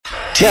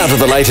Now to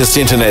the latest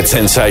internet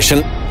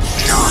sensation.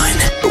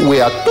 9. We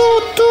are YOLO. 8.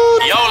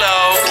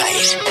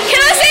 Can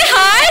I say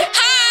hi?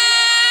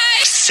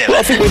 Hi. 7.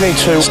 I think we need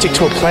to stick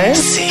to a plan.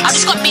 6. I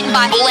just got bitten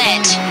by a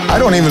lead. I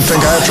don't even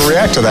think I have to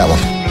react to that one.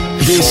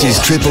 This is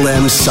Triple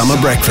M's Summer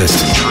Breakfast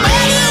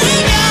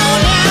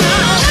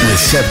with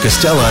Seb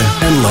Costello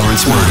and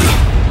Lawrence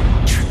Mooney.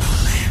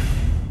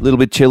 A little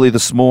bit chilly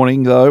this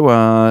morning,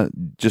 though,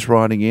 just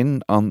riding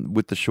in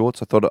with the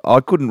shorts. I thought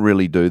I couldn't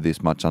really do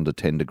this much under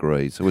 10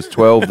 degrees. It was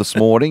 12 this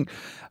morning.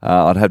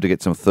 I'd have to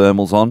get some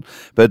thermals on.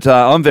 But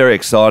I'm very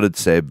excited,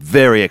 Seb,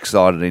 very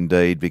excited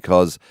indeed,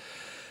 because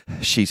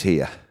she's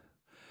here.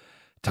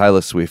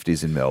 Taylor Swift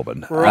is in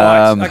Melbourne.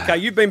 Right. Okay,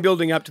 you've been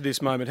building up to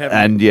this moment, haven't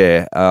you? And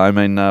yeah, I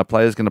mean,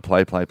 players going to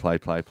play.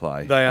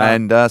 They are.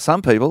 And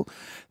some people,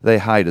 they're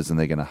haters and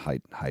they're going to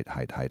hate.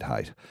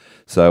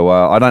 So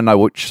I don't know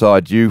which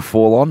side you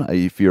fall on,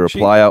 if you're a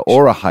player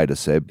or a hater,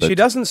 Seb. But she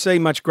doesn't see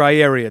much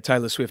grey area,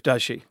 Taylor Swift,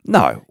 does she?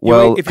 No.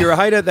 Well, if you're a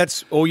hater,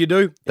 that's all you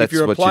do. That's if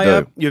you're a what you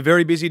player, do. you're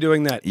very busy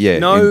doing that. Yeah.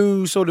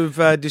 No sort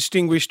of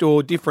distinguished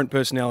or different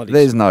personalities.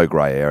 There's no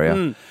grey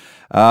area.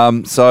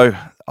 So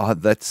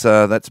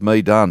that's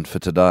me done for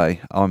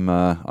today. I'm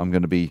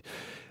going to be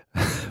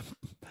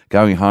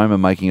going home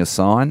and making a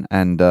sign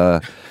and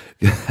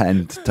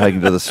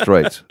taking to the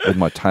street with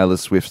my Taylor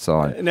Swift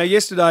sign. Now,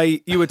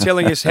 yesterday you were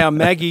telling us how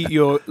Maggie,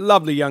 your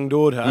lovely young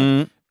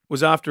daughter,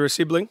 was after a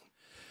sibling.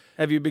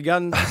 Have you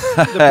begun the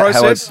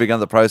process? How I've begun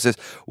the process?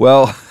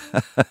 Well,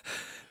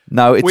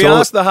 no. We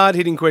ask the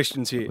hard-hitting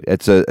questions here.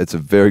 It's a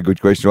very good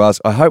question to ask.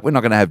 I hope we're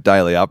not going to have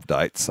daily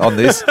updates on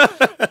this.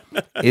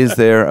 Is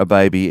there a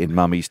baby in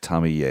Mummy's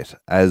tummy yet?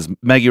 As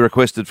Maggie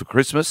requested for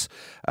Christmas,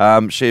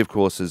 she, of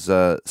course, is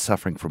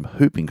suffering from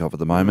whooping cough at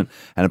the moment.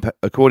 And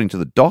according to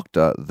the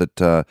doctor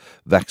that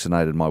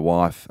vaccinated my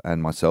wife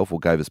and myself, or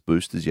gave us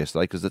boosters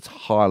yesterday, because it's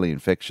highly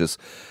infectious,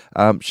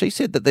 she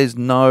said that there's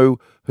no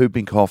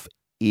whooping cough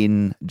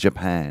in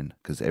Japan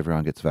because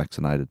everyone gets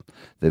vaccinated.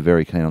 They're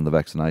very keen on the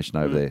vaccination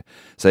over there.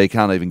 So you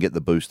can't even get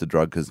the booster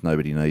drug because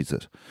nobody needs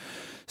it.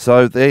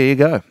 So there you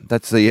go.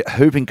 That's the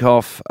whooping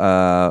cough,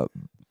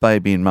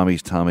 baby in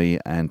Mummy's tummy,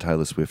 and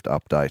Taylor Swift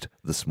update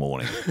this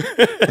morning.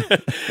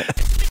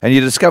 And you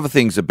discover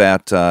things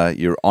about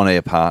your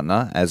on-air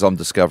partner, as I'm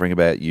discovering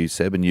about you,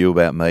 Seb, and you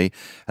about me,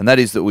 and that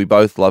is that we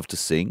both love to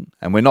sing,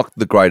 and we're not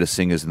the greatest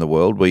singers in the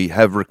world. We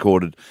have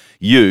recorded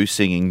you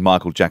singing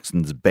Michael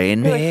Jackson's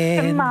Ben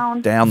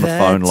down the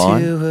phone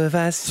line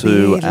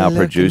to our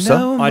producer.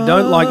 I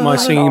don't like my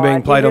singing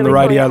being played on the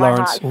radio,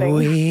 Lawrence.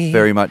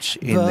 Very much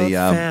in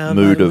the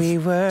mood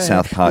of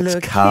South Park's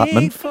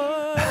Cartman.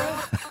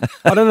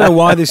 I don't know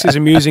why this is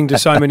amusing to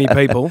so many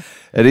people.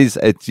 It is.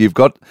 You've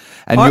got,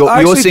 and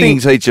your singing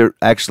teacher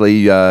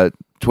actually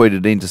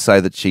tweeted in to say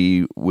that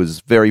she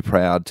was very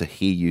proud to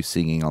hear you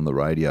singing on the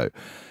radio.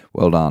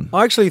 Well done.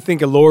 I actually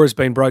think a law has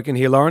been broken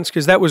here, Lawrence,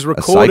 because that was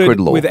recorded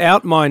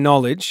without my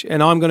knowledge,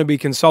 and I'm going to be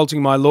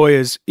consulting my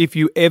lawyers if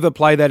you ever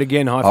play that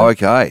again, Hyphen. Oh,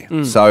 okay.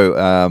 So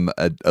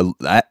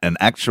an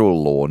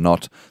actual law,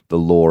 not the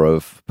law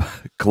of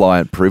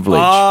client privilege.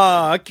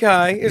 Ah,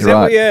 okay. Is that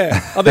what, yeah. I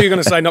thought you were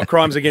going to say not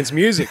crimes against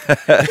music.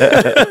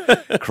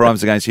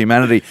 Crimes against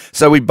humanity.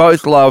 So we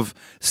both love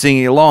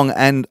singing along,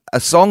 and a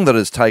song that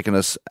has taken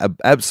us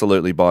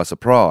absolutely by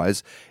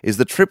surprise is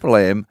the Triple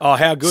M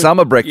how good.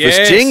 Summer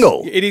Breakfast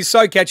jingle. It is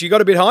so catchy. You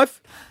got a bit, Hype?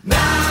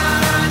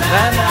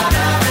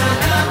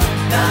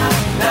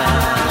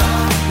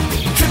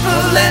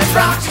 Triple M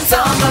rocks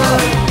summer.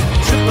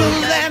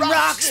 Triple M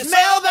rocks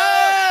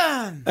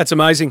Melbourne. That's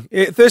amazing.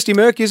 Thirsty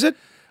Merc, is it?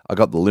 I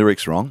got the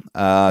lyrics wrong.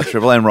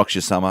 Triple M rocks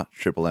your summer,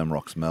 Triple M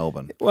rocks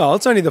Melbourne. Well,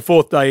 it's only the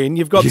fourth day in.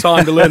 You've got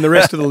time to learn the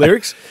rest of the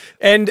lyrics.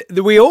 And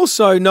we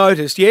also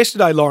noticed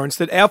yesterday, Lawrence,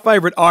 that our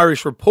favourite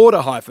Irish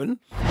reporter, Hyphen...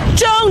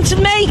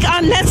 Don't make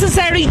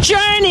unnecessary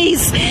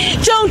journeys.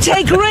 Don't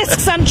take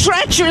risks on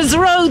treacherous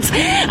roads.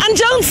 And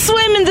don't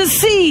swim in the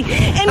sea.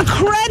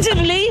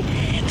 Incredibly,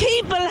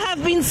 people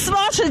have been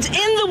spotted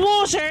in the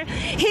water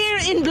here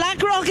in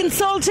Blackrock and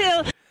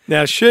Salthill.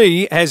 Now,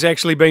 she has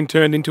actually been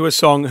turned into a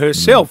song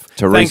herself,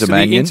 thanks to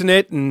the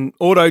internet and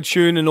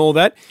auto-tune and all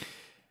that.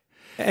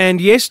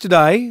 And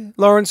yesterday,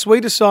 Lawrence,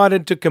 we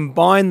decided to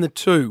combine the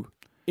two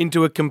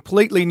into a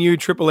completely new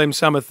Triple M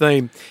summer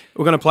theme.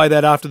 We're going to play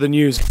that after the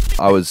news.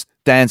 I was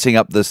dancing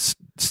up the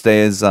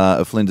stairs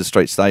of Flinders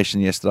Street Station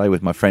yesterday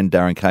with my friend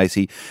Darren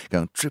Casey,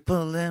 going,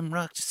 Triple M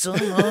rocks your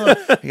summer.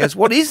 He goes,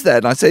 what is that?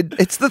 And I said,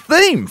 it's the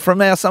theme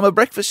from our summer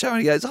breakfast show. And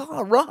he goes,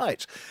 oh,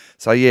 right.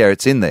 So, yeah,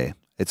 it's in there.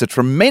 It's a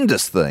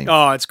tremendous theme.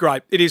 Oh, it's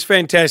great. It is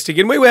fantastic.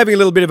 And we were having a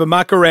little bit of a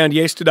muck around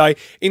yesterday,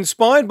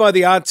 inspired by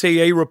the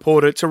RTE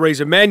reporter,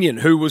 Theresa Mannion,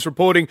 who was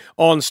reporting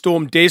on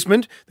Storm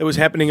Desmond that was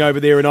happening over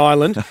there in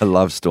Ireland. I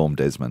love Storm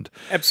Desmond.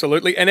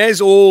 Absolutely. And as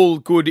all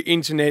good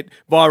internet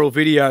viral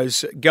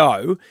videos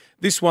go,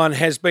 this one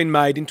has been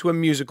made into a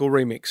musical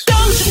remix. Don't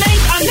make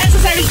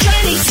unnecessary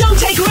journeys. Don't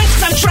take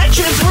risks on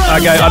treacherous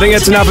roads. Okay, I think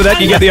that's enough of that.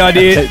 You get the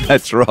idea.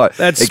 That's right.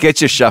 It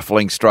gets you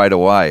shuffling straight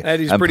away. That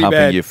is and pretty pumping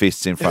bad. your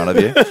fists in front of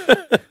you.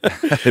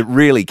 It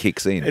really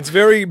kicks in. It's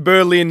very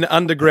Berlin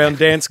underground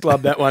dance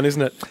club, that one,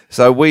 isn't it?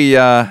 So we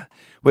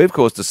of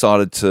course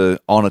decided to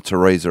honour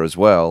Teresa as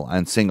well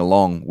and sing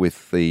along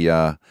with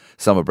the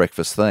summer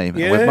breakfast theme.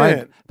 Yeah.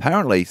 And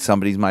apparently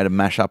somebody's made a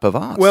mashup of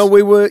us. Well,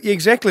 we were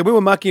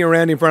mucking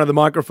around in front of the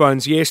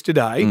microphones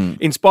yesterday,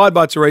 inspired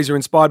by Teresa,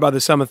 inspired by the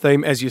summer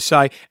theme, as you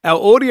say.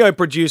 Our audio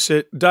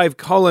producer, Dave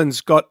Collins,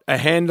 got a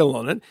handle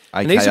on it.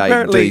 AKA and he's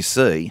apparently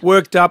DC.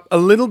 worked up a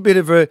little bit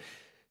of a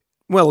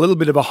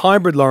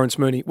hybrid Lawrence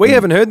Mooney. We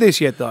haven't heard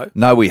this yet, though.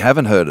 No, we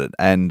haven't heard it.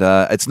 And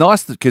it's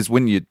nice because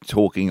when you're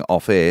talking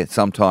off air,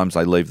 sometimes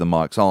they leave the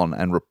mics on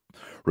and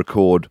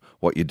record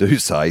what you do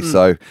say.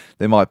 So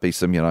there might be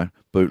some,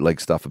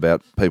 bootleg stuff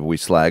about people we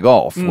slag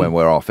off when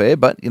we're off air.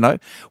 But,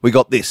 we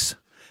got this.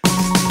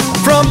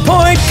 From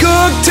Point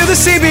Cook to the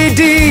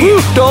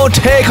CBD, Don't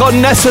take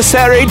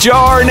unnecessary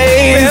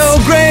journeys.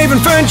 Belgrave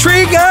and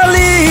Ferntree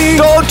Gully,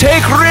 Don't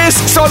take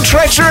risks on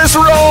treacherous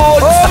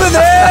roads. over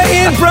there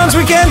in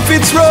Brunswick and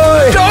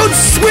Fitzroy, Don't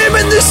swim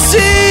in the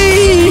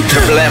sea.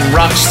 Triple M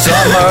rocks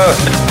summer.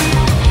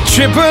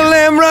 Triple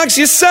M rocks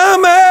your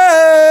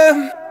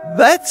summer.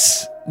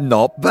 That's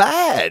not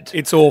bad.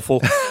 It's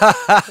awful.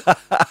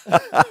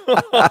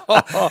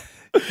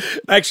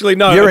 Actually,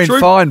 no. You're in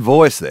fine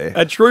voice there.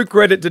 A true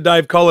credit to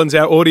Dave Collins,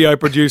 our audio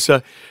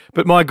producer.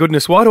 But my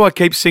goodness, why do I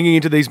keep singing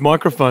into these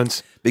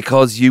microphones?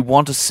 Because you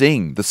want to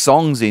sing. The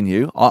song's in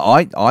you.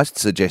 I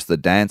suggest the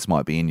dance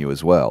might be in you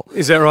as well.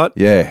 Is that right?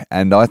 Yeah,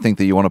 and I think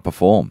that you want to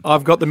perform.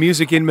 I've got the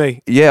music in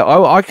me. Yeah,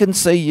 I can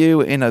see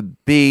you in a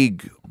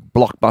big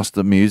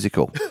blockbuster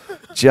musical.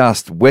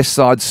 Just West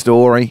Side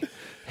Story,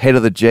 Head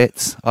of the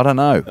Jets. I don't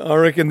know. I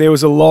reckon there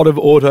was a lot of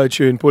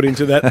auto-tune put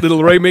into that little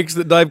remix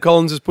that Dave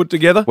Collins has put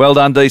together. Well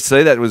done,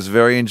 DC. That was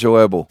very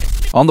enjoyable.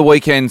 On the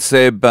weekend,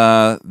 Seb,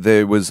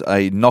 there was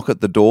a knock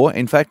at the door.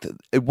 In fact,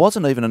 it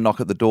wasn't even a knock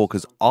at the door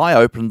because I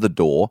opened the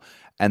door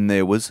and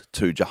there was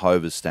two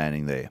Jehovah's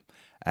standing there.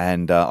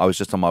 And I was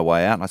just on my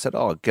way out and I said,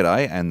 oh,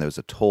 g'day. And there was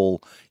a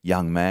tall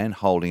young man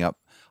holding up,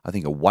 I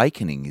think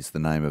Awakening is the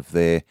name of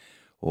their,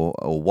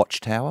 or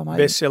Watchtower, maybe?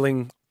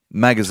 Best-selling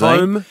magazine.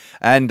 Home.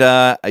 And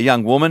a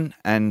young woman,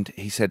 and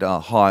he said,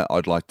 hi,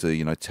 I'd like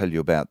to, tell you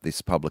about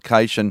this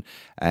publication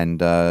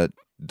and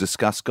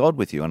discuss God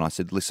with you. And I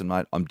said, listen,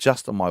 mate, I'm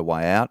just on my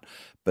way out,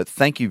 but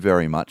thank you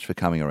very much for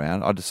coming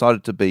around. I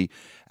decided to be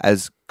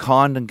as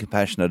kind and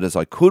compassionate as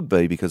I could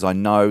be because I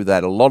know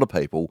that a lot of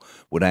people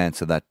would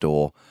answer that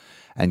door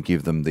and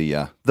give them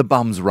the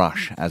bum's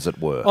rush, as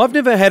it were. I've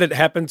never had it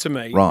happen to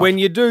me. Right. When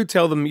you do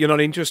tell them you're not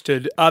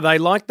interested, are they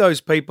like those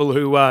people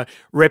who are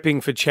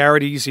repping for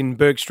charities in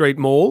Burke Street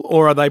Mall,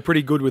 or are they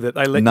pretty good with it?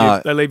 They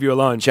leave you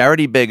alone.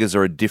 Charity beggars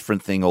are a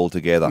different thing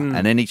altogether.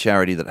 And any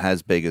charity that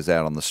has beggars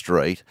out on the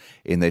street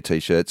in their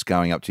T-shirts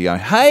going up to you going,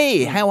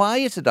 hey, how are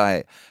you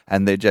today?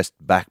 And they're just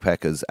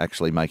backpackers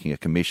actually making a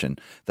commission.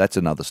 That's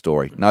another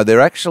story. No, they're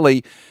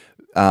actually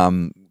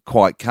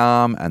quite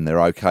calm and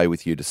they're okay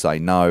with you to say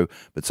no,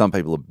 but some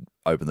people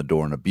open the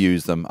door and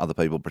abuse them. Other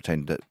people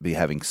pretend to be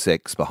having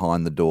sex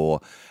behind the door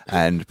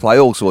and play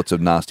all sorts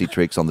of nasty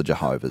tricks on the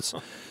Jehovah's.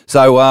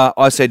 So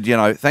I said,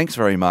 thanks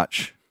very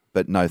much,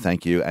 but no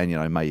thank you,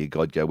 and, may your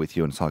God go with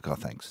you. And it's like, oh,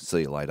 thanks,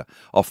 see you later.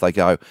 Off they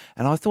go.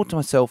 And I thought to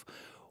myself,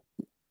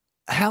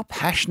 how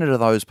passionate are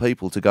those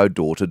people to go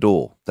door to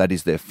door? That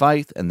is their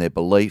faith and their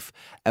belief.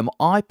 Am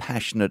I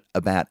passionate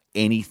about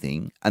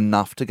anything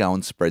enough to go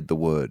and spread the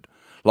word?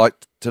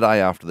 Like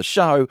today after the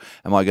show,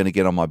 am I going to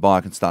get on my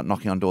bike and start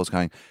knocking on doors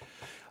going,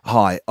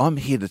 hi, I'm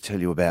here to tell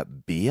you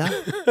about beer.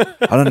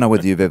 I don't know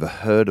whether you've ever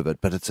heard of it,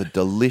 but it's a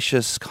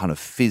delicious kind of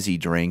fizzy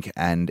drink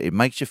and it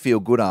makes you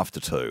feel good after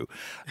 2.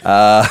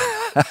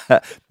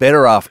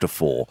 Better after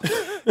 4.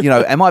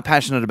 Am I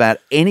passionate about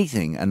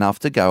anything enough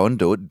to go and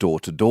do it door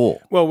to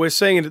door? Well, we're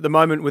seeing it at the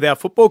moment with our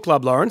football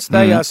club, Lawrence.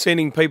 They are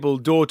sending people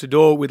door to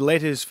door with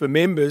letters for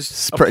members,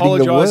 Spreading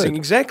the word.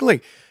 Exactly.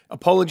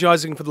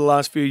 Apologising for the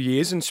last few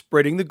years and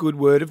spreading the good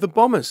word of the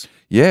Bombers.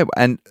 Yeah,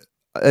 and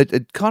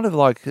it kind of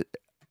like,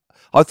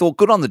 I thought,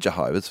 good on the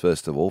Jehovah's,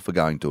 first of all, for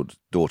going door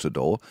to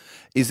door.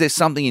 Is there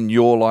something in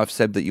your life,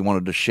 Seb, that you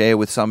wanted to share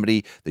with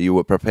somebody, that you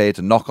were prepared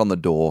to knock on the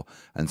door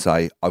and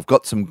say, I've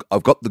got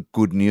the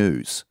good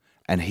news,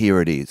 and here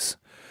it is?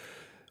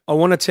 I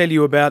want to tell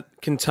you about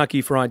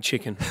Kentucky Fried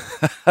Chicken.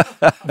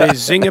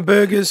 There's Zinger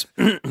burgers.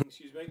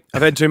 Excuse me.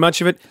 I've had too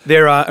much of it.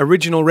 There are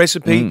original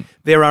recipe.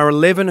 There are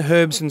 11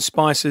 herbs and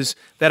spices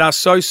that are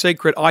so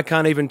secret I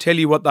can't even tell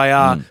you what they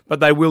are, but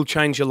they will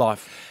change your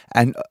life.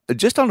 And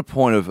just on a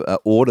point of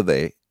order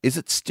there, is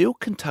it still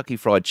Kentucky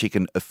Fried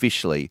Chicken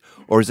officially,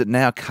 or is it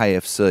now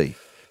KFC?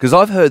 Because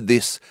I've heard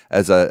this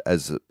as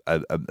an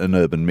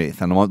urban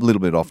myth, and I'm a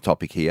little bit off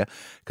topic here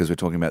because we're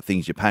talking about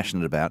things you're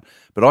passionate about,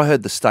 but I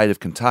heard the state of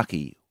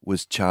Kentucky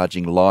was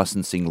charging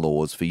licensing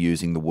laws for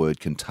using the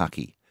word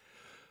Kentucky.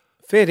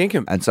 Fair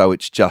dinkum. And so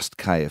it's just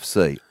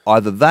KFC.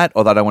 Either that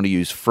or they don't want to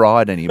use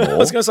fried anymore. I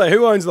was going to say,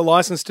 who owns the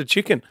license to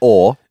chicken?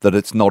 Or that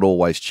it's not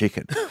always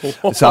chicken.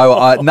 So,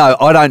 I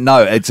don't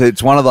know.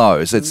 It's one of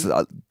those. It's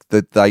that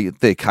they're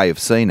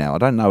KFC now. I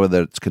don't know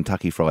whether it's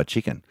Kentucky Fried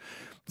Chicken.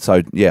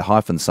 So, yeah,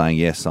 Hyphen's saying,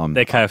 yes, they're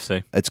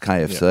KFC. It's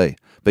KFC. Yep.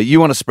 But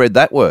you want to spread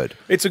that word.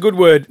 It's a good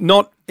word.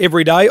 Not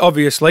every day,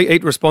 obviously.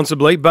 Eat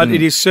responsibly. But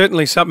it is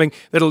certainly something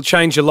that'll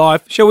change your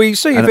life. Shall we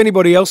see if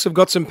anybody else have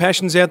got some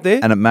passions out there?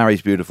 And it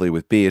marries beautifully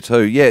with beer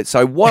too. Yeah,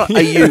 so what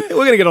are you We're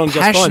going to get on just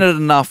fine. passionate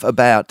enough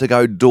about to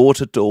go door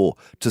to door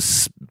to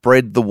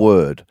spread the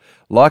word?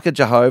 Like a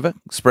Jehovah,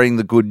 spreading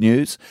the good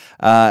news.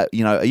 Are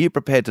you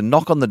prepared to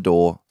knock on the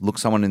door, look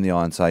someone in the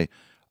eye and say,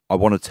 I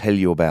want to tell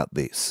you about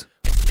this?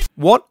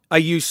 What are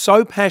you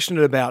so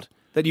passionate about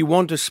that you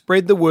want to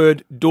spread the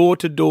word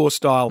door-to-door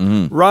style?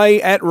 Ray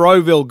at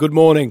Rowville, good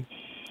morning.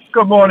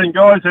 Good morning,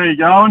 guys. How you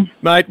going?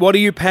 Mate, what are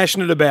you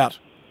passionate about?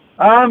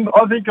 I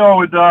think I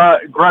would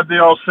grab the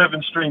old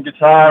 7-string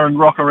guitar and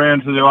rock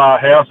around to our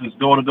houses,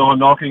 door-to-door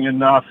knocking, and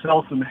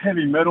sell some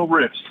heavy metal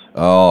riffs.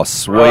 Oh,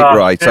 sweet,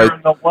 Ray. So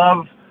the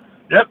love.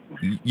 Yep.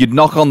 You'd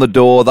knock on the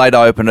door, they'd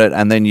open it,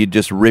 and then you'd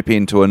just rip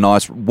into a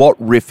nice... What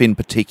riff in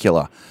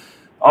particular?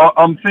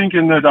 I'm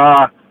thinking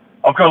that...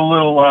 I've got a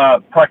little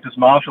practice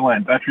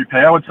Marshall-amp,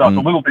 battery-powered, so it's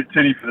a little bit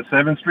tinny for the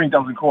 7-string,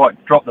 doesn't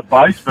quite drop the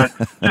bass, but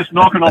just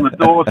knocking on the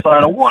door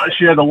saying, I want to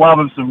share the love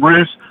of some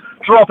riffs,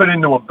 drop it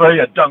into a B,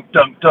 a dunk,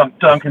 dunk, dunk,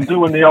 dunk, and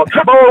doing the old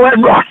triple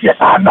and rock you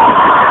thunder.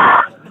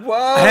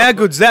 Whoa. How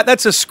good's that?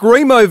 That's a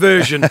Screamo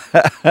version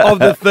of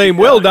the theme.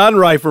 Well done,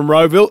 Ray from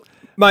Rowville.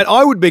 Mate,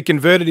 I would be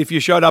converted if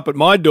you showed up at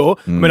my door.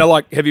 I mean, I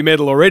like heavy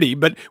metal already,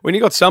 but when you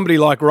got somebody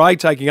like Ray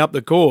taking up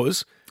the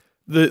cause...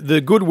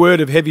 The good word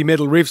of heavy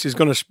metal riffs is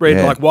going to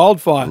spread like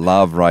wildfire.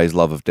 Love Ray's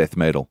love of death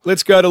metal.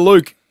 Let's go to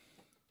Luke.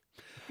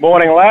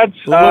 Morning, lads.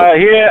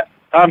 Here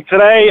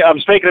today I'm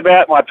speaking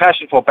about my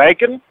passion for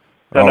bacon.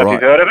 Don't know if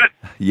you've heard of it.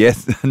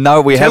 Yes.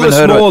 No, we haven't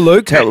heard of it. Tell us more,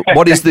 Luke.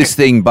 What is this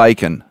thing,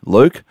 bacon,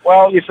 Luke?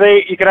 Well, you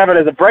see, you can have it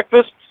as a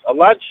breakfast, a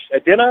lunch, a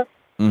dinner.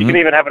 You can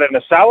even have it in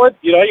a salad.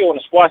 You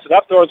want to spice it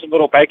up, throw some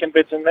little bacon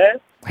bits in there.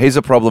 Here's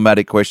a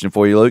problematic question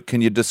for you, Luke.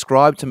 Can you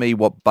describe to me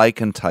what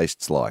bacon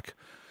tastes like?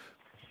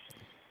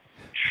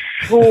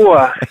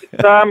 Sure.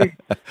 It's,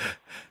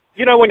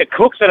 when it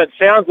cooks and it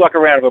sounds like a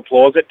round of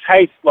applause, it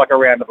tastes like a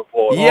round of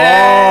applause.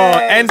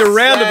 Yeah, and a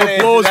round of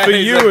applause for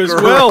you as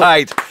well.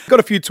 Got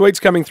a few tweets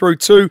coming through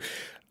too.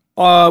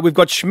 We've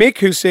got Schmick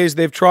who says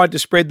they've tried to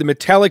spread the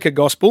Metallica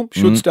gospel,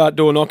 should start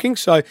door knocking,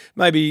 so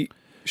maybe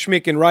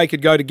Schmick and Ray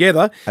could go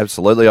together.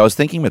 Absolutely. I was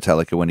thinking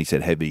Metallica when he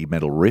said heavy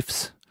metal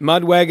riffs.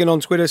 Mudwagon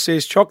on Twitter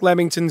says Choc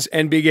Lamingtons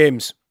and Big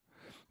M's.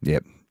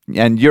 Yep.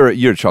 And you're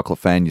a chocolate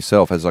fan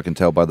yourself, as I can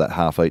tell by that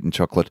half-eaten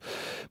chocolate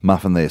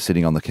muffin there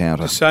sitting on the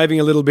counter. Saving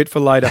a little bit for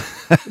later.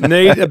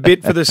 Need a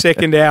bit for the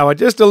second hour,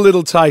 just a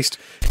little taste.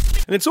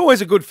 And it's always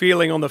a good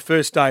feeling on the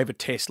first day of a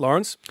test,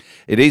 Lawrence.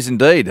 It is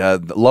indeed. A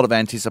lot of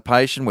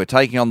anticipation. We're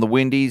taking on the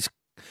Windies.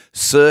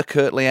 Sir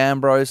Curtly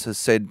Ambrose has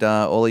said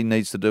all he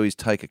needs to do is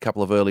take a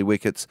couple of early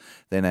wickets,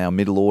 then our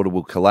middle order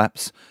will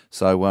collapse.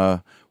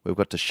 So we've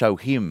got to show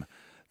him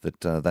that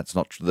that's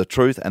not the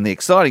truth. And the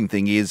exciting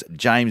thing is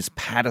James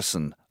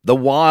Pattinson,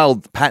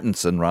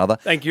 Pattinson.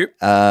 Thank you.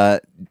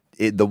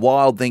 The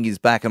wild thing is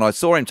back, and I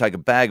saw him take a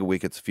bag of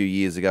wickets a few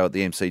years ago at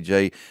the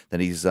MCG. Then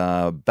he's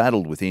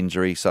battled with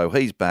injury, so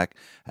he's back,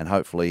 and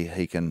hopefully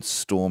he can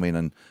storm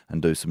in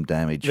and do some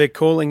damage. They're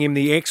calling him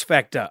the X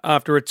Factor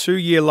after a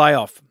 2-year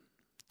layoff.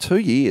 2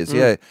 years,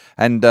 yeah.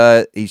 And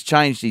he's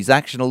changed his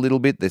action a little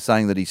bit. They're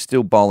saying that he's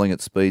still bowling at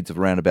speeds of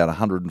around about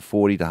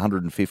 140 to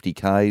 150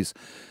 Ks.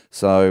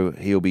 So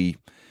he'll be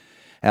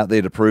out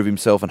there to prove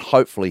himself, and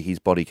hopefully his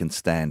body can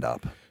stand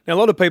up. Now, a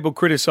lot of people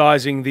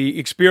criticising the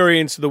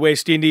experience of the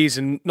West Indies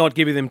and not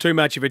giving them too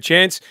much of a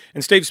chance.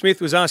 And Steve Smith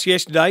was asked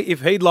yesterday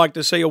if he'd like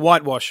to see a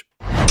whitewash.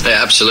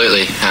 Yeah,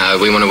 absolutely.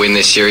 We want to win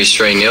this series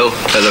 3-0.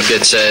 But look,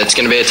 it's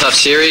going to be a tough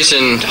series,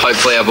 and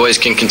hopefully our boys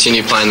can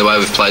continue playing the way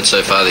we've played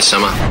so far this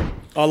summer.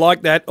 I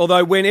like that.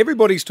 Although when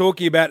everybody's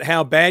talking about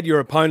how bad your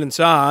opponents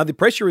are, the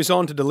pressure is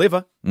on to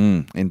deliver.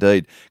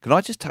 Indeed. Can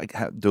I just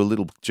do a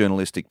little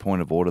journalistic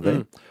point of order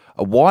there?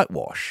 A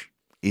whitewash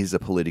is a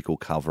political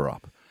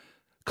cover-up.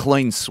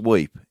 Clean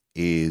sweep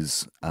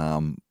is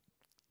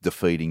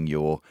defeating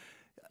your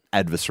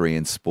adversary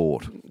in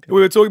sport.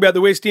 We were talking about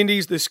the West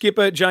Indies. The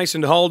skipper,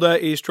 Jason Holder,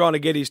 is trying to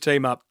get his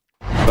team up.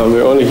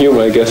 We're only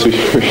human. I guess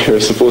we're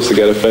supposed to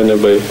get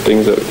offended by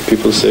things that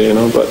people say,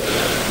 but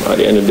at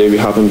the end of the day, we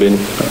haven't been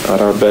at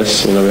our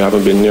best. We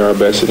haven't been near our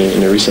best in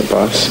the recent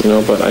past,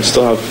 but I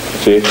still have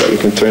faith that we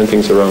can turn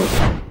things around.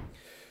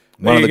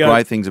 One of the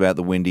great things about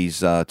the Windies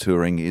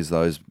touring is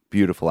those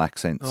beautiful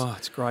accents. Oh,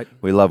 it's great.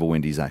 We love a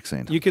Windies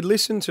accent. You could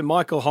listen to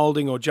Michael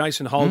Holding or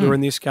Jason Holder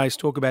in this case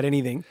talk about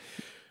anything.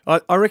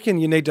 I reckon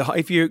you need to,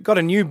 if you've got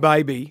a new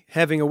baby,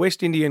 having a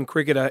West Indian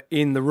cricketer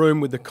in the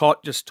room with the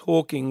cot just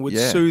talking would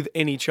soothe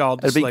any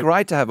child to sleep. It'd be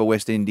great to have a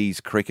West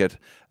Indies cricket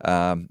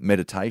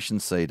meditation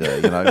CD,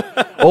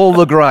 All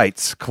the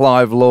greats,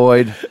 Clive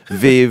Lloyd,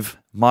 Viv,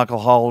 Michael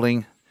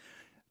Holding.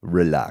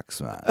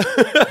 Relax, man.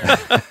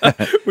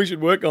 We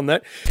should work on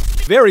that.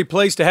 Very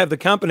pleased to have the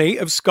company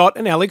of Scott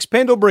and Alex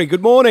Pendlebury.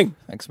 Good morning.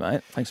 Thanks,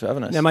 mate. Thanks for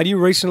having us. Now, mate, you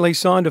recently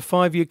signed a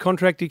 5-year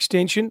contract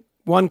extension.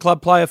 One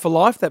club player for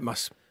life. That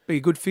must be a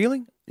good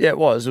feeling. Yeah, it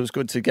was. It was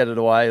good to get it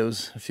away. It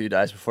was a few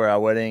days before our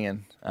wedding,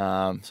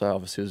 and so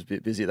obviously it was a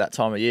bit busy at that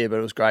time of year, but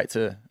it was great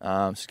to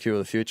secure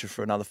the future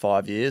for another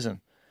 5 years,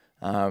 and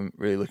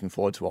really looking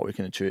forward to what we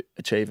can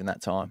achieve in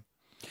that time.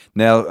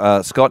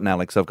 Now, Scott and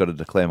Alex, I've got to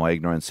declare my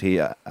ignorance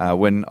here.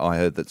 When I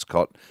heard that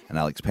Scott and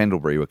Alex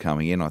Pendlebury were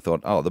coming in, I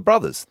thought, oh, the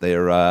brothers.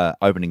 They're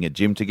opening a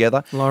gym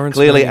together. Lawrence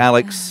Clearly, Mooney.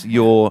 Alex,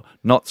 you're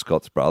not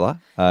Scott's brother.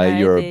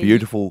 You're a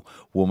beautiful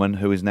woman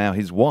who is now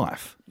his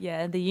wife.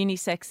 Yeah, the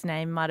unisex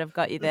name might have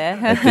got you there.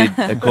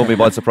 It caught me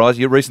by surprise.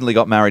 You recently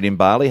got married in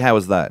Bali. How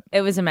was that?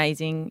 It was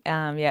amazing.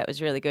 Yeah, it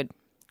was really good.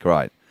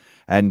 Great.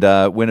 And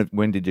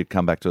when did you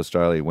come back to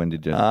Australia? When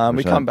did you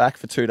we come back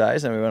for 2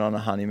 days, and we went on a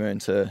honeymoon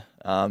to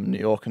New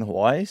York and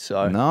Hawaii.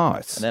 So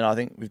nice. And then I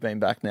think we've been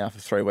back now for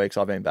 3 weeks.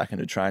 I've been back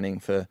into training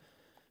for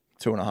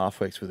 2.5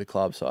 weeks with the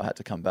club, so I had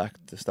to come back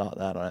to start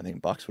that. I don't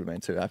think Bucks would have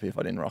been too happy if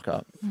I didn't rock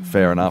up.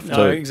 Fair enough,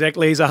 No,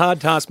 exactly. He's a hard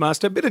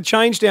taskmaster. Bit of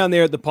change down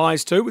there at the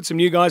Pies too, with some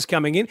new guys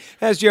coming in.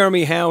 How's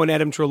Jeremy Howe and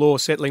Adam Treloar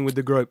settling with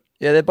the group?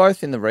 Yeah, they're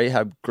both in the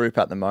rehab group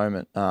at the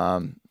moment.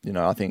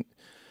 I think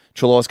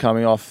Treloar's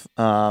coming off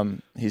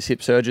his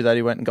hip surgery that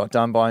he went and got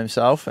done by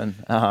himself. And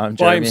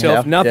by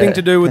himself, nothing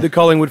to do with the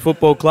Collingwood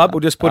Football Club.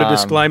 We'll just put a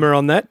disclaimer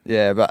on that.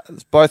 Yeah, but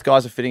both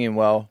guys are fitting in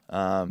well.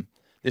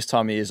 This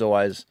time of year is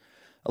always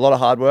a lot of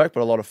hard work,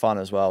 but a lot of fun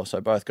as well. So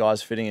both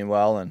guys fitting in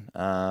well,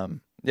 and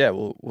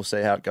we'll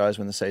see how it goes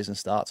when the season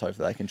starts.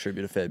 Hopefully they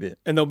contribute a fair bit.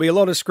 And there'll be a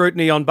lot of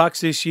scrutiny on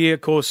Bucks this year.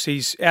 Of course,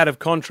 he's out of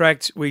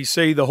contract. We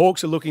see the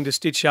Hawks are looking to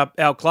stitch up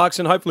Al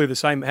Clarkson. Hopefully the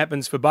same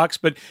happens for Bucks,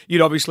 but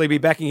you'd obviously be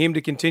backing him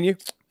to continue.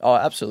 Oh,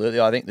 absolutely.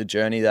 I think the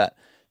journey that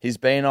he's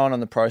been on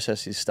and the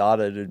process he's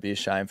started, it'd be a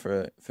shame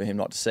for him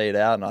not to see it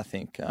out. And I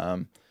think, I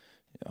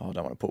don't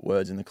want to put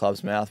words in the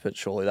club's mouth, but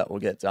surely that will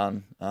get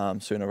done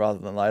sooner rather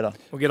than later.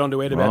 We'll get on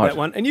to Ed about that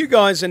one. And you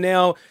guys are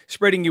now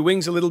spreading your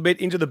wings a little bit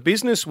into the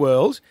business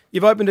world.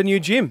 You've opened a new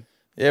gym.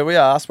 Yeah, we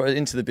are, I suppose,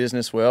 into the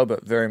business world,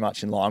 but very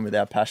much in line with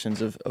our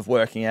passions of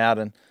working out.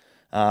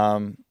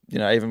 And,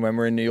 even when we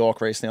were in New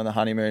York recently on the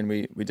honeymoon,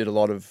 we did a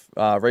lot of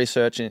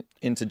research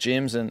into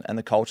gyms and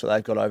the culture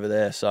they've got over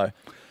there. So,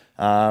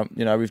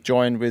 we've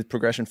joined with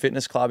Progression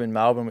Fitness Club in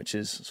Melbourne, which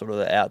is sort of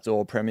the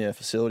outdoor premier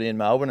facility in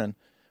Melbourne, and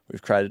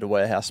we've created a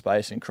warehouse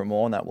space in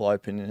Cremorne that will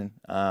open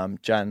in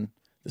Jan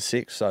the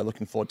 6th, so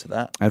looking forward to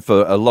that. And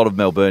for a lot of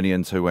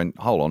Melburnians who went,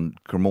 hold on,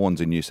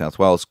 Cremorne's in New South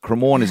Wales.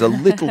 Cremorne is a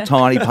little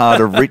tiny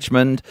part of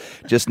Richmond,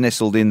 just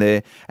nestled in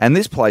there. And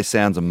this place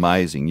sounds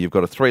amazing. You've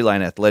got a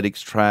 3-lane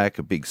athletics track,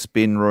 a big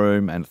spin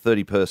room, and a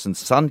 30-person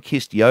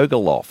sun-kissed yoga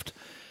loft.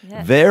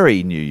 Yes.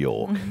 Very New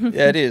York.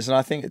 Yeah, it is. And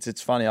I think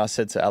it's funny. I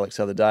said to Alex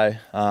the other day,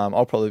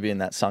 I'll probably be in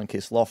that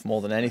sun-kissed loft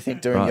more than anything,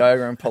 doing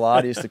yoga and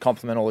Pilates to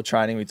complement all the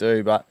training we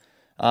do. But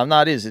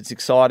no, it is. It's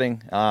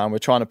exciting. We're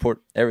trying to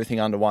put everything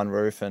under one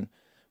roof, and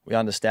we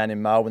understand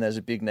in Melbourne there's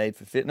a big need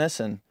for fitness,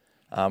 and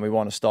we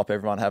want to stop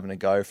everyone having to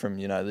go from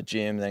the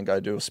gym, then go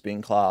do a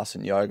spin class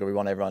and yoga. We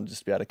want everyone to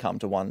just be able to come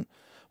to one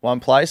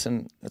place,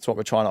 and that's what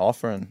we're trying to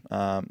offer.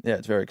 And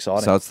it's very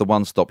exciting. So it's the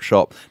one-stop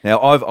shop. Now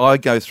I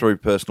go through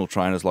personal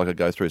trainers like I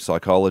go through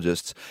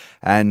psychologists,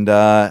 and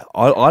I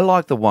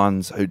like the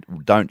ones who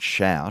don't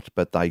shout,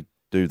 but they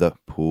do the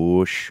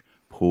push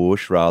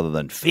rather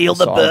than feel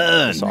the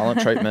burn.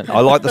 Silent treatment. I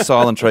like the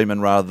silent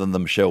treatment rather than the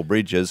Michelle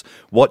Bridges.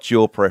 What's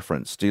your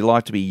preference? Do you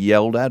like to be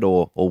yelled at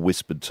or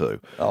whispered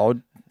to? Oh, it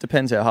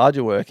depends how hard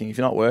you're working. If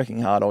you're not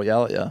working hard, I'll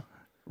yell at you.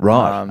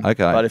 Right,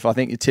 okay. But if I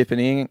think you're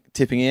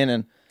tipping in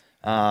and,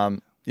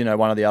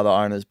 one of the other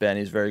owners, Ben,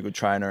 is a very good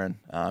trainer,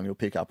 and you'll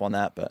pick up on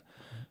that. But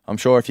I'm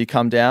sure if you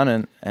come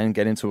down and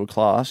get into a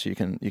class, you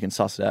can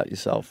suss it out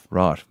yourself.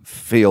 Right.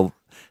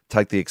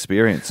 Take the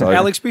experience. So,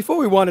 Alex, before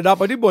we wind it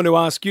up, I did want to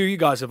ask you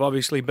guys have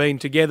obviously been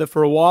together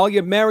for a while.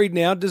 You're married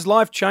now. Does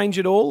life change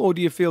at all, or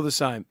do you feel the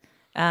same?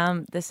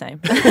 The same.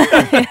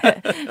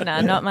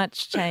 No, not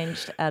much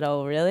changed at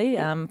all, really,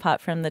 apart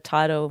from the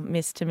title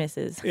Miss to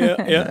Mrs.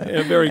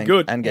 Yeah, very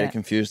good. And getting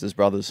confused as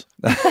brothers.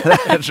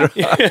 That's right.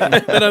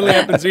 That only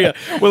happens here.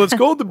 Well, it's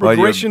called the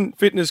Progression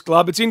Fitness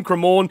Club. It's in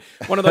Cremorne,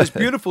 one of those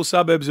beautiful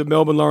suburbs of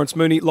Melbourne, Lawrence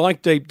Mooney,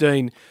 like Deep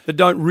Dean, that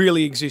don't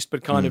really exist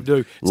but kind of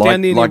do. It's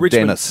down near Richmond.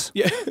 Dennis.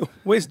 Yeah.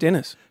 Where's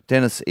Dennis?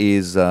 Dennis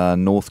is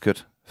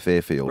Northcote,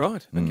 Fairfield.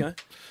 Right, okay.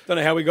 Don't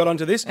know how we got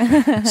onto this.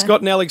 Scott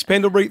and Alex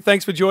Pendlebury,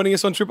 thanks for joining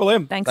us on Triple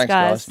M. Thanks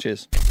guys.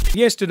 Cheers.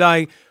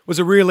 Yesterday was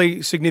a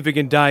really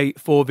significant day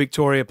for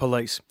Victoria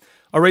Police.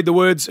 I read the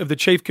words of the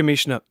Chief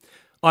Commissioner.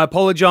 I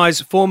apologise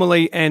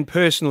formally and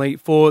personally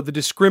for the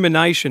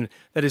discrimination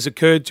that has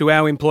occurred to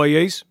our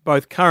employees,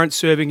 both current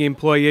serving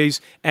employees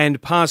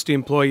and past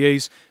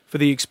employees, for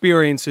the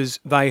experiences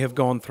they have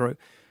gone through.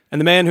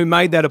 And the man who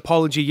made that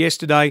apology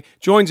yesterday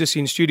joins us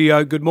in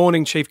studio. Good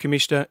morning, Chief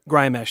Commissioner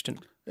Graham Ashton.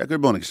 Yeah,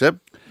 good morning, Seb.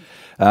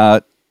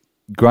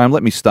 Graham,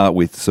 let me start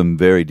with some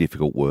very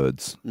difficult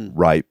words.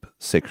 Rape,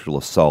 sexual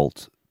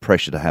assault,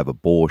 pressure to have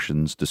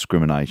abortions,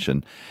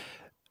 discrimination.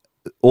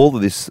 All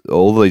of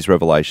these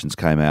revelations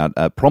came out,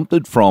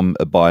 prompted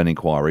by an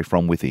inquiry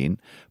from within.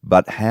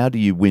 But how do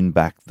you win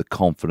back the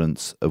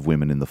confidence of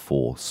women in the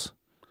force?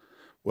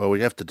 Well,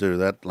 we have to do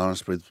that,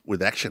 Lawrence,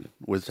 with action.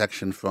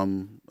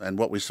 And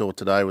what we saw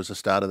today was the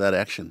start of that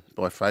action,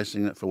 by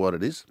facing it for what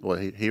it is,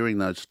 by hearing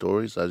those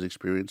stories, those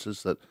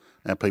experiences that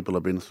our people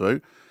have been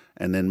through,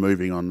 and then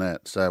moving on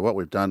that. So what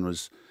we've done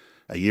was,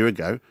 a year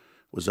ago,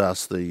 was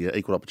ask the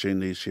Equal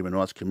Opportunities Human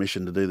Rights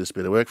Commission to do this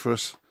bit of work for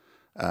us,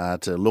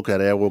 to look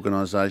at our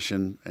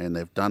organisation, and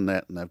they've done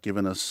that, and they've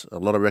given us a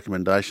lot of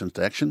recommendations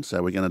to action.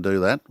 So we're going to do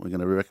that. We're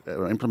going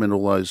to implement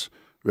all those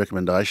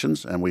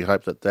recommendations, and we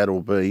hope that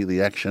will be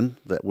the action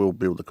that will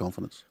build the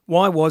confidence.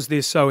 Why was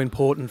this so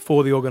important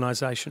for the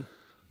organisation?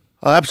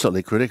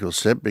 Absolutely critical,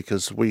 Seb,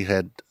 because we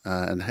had,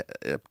 and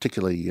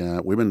particularly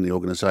women in the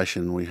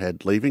organisation, we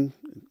had leaving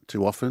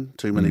too often,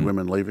 too many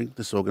women leaving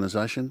this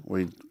organisation.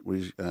 We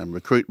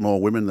recruit more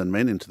women than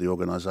men into the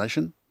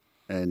organisation,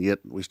 and yet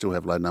we still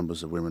have low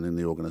numbers of women in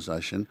the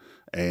organisation.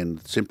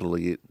 And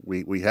simply,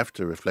 we have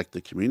to reflect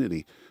the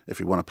community if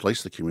we want to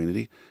police the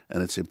community,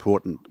 and it's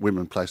important.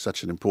 Women play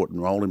such an important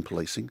role in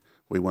policing.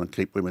 We want to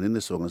keep women in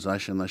this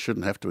organisation. They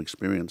shouldn't have to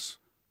experience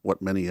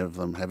what many of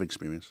them have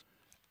experienced.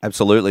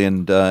 Absolutely,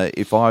 and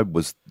if I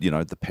was,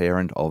 the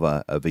parent of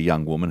a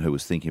young woman who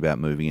was thinking about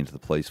moving into the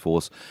police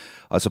force,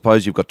 I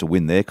suppose you've got to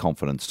win their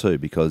confidence too,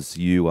 because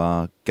you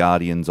are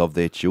guardians of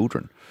their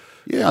children.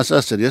 Yeah, as I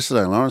said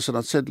yesterday, Lawrence, and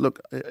I said, look,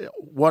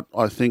 what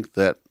I think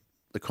that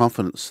the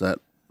confidence that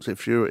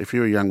if you're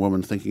a young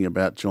woman thinking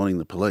about joining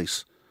the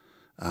police,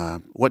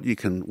 what you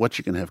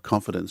can have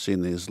confidence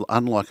in is,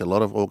 unlike a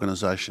lot of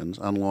organisations,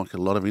 unlike a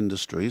lot of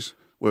industries,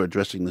 we're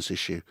addressing this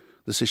issue.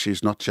 This issue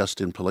is not just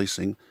in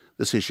policing.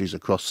 This issue is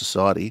across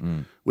society.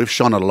 We've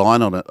shone a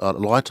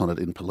light on it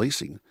in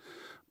policing,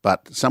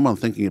 but someone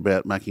thinking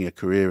about making a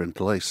career in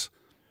police,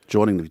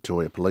 joining the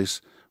Victoria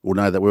Police, will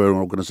know that we're an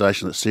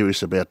organisation that's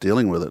serious about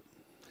dealing with it.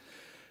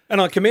 And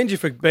I commend you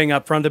for being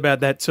upfront about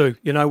that too.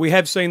 We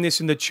have seen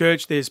this in the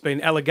church. There's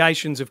been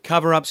allegations of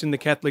cover-ups in the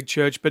Catholic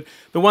Church, but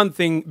the one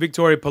thing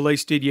Victoria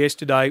Police did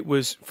yesterday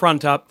was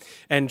front up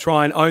and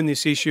try and own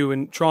this issue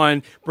and try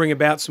and bring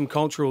about some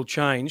cultural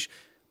change.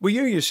 Were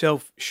you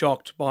yourself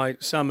shocked by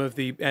some of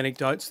the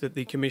anecdotes that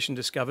the Commission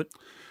discovered?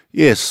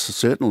 Yes,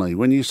 certainly.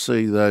 When you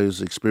see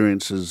those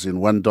experiences in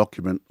one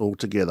document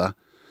altogether,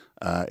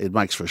 it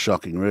makes for a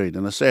shocking read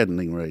and a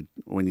saddening read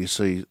when you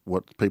see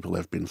what people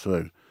have been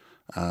through.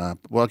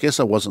 Well, I guess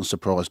I wasn't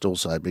surprised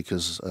also,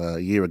 because a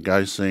year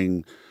ago,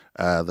 seeing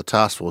the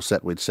task force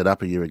that we'd set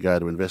up a year ago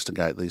to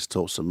investigate these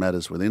sorts of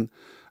matters within,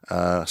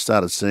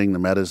 started seeing the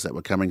matters that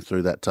were coming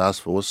through that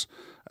task force.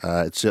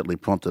 It certainly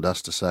prompted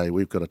us to say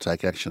we've got to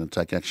take action, and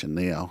take action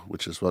now,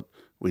 which is what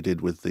we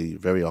did with the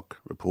Verioc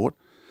report.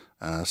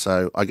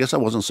 So I guess I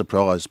wasn't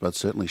surprised, but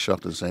certainly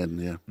shocked and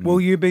saddened, yeah.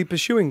 Will you be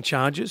pursuing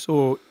charges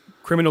or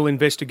criminal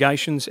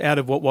investigations out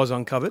of what was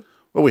uncovered?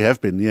 Well, we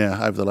have been,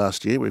 yeah, over the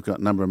last year. We've got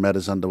a number of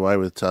matters underway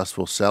with Task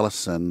Force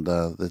Salus, and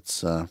they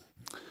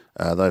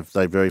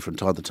vary from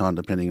time to time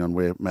depending on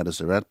where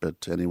matters are at,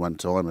 but at any one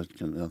time, I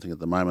think at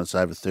the moment it's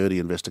over 30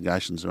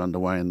 investigations are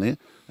underway in there,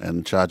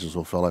 and charges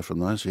will follow from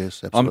those,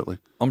 yes, absolutely.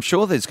 I'm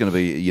sure there's going to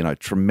be,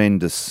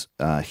 tremendous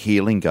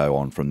healing go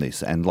on from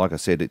this, and like I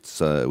said, it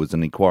was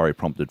an inquiry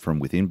prompted from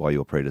within by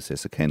your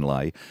predecessor, Ken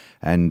Lay,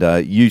 and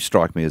you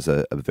strike me as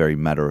a very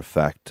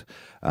matter-of-fact,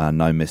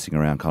 no messing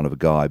around kind of a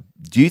guy.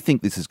 Do you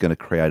think this is going to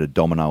create a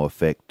domino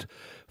effect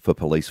for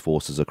police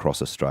forces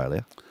across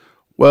Australia?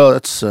 Well,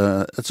 that's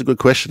a good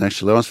question,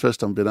 actually. I was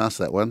first time been asked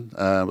that one,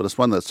 but it's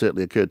one that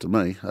certainly occurred to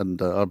me.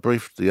 And I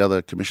briefed the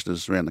other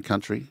commissioners around the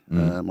country,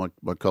 my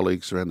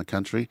colleagues around the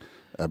country,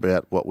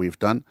 about what we've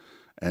done.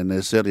 And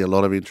there's certainly a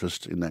lot of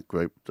interest in that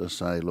group to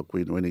say, look,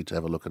 we need to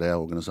have a look at our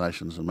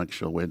organisations and make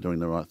sure we're doing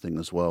the right thing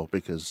as well.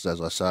 Because,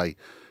 as I say,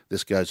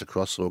 this goes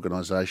across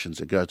organisations,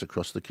 it goes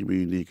across the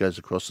community, it goes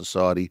across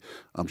society.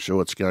 I'm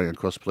sure it's going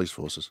across police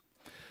forces.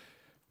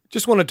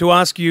 Just wanted to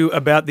ask you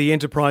about the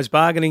enterprise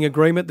bargaining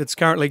agreement that's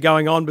currently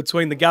going on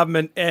between the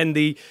government and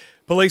the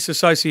Police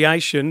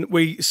Association.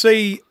 We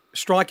see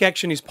strike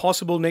action is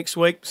possible next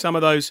week. Some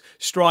of those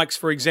strikes,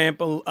 for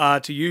example, are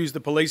to use the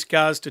police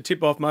cars to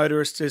tip off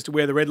motorists as to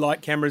where the red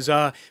light cameras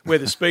are, where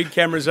the speed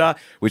cameras are.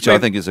 Which I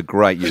think is a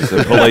great use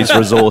of police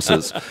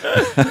resources.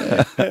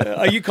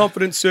 Are you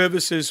confident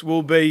services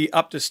will be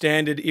up to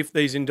standard if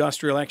these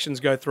industrial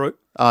actions go through?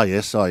 Oh,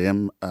 yes, I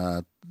am.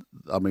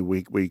 I mean,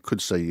 we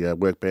could see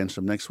work bans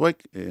from next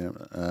week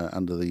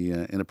under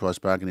the enterprise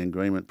bargaining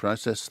agreement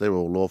process. They're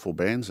all lawful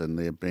bans, and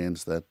they're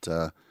bans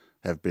that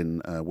have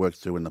been worked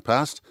through in the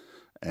past.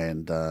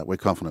 And we're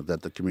confident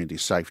that the community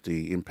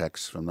safety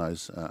impacts from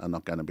those are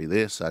not going to be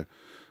there. So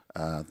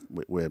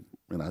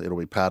it'll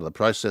be part of the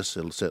process.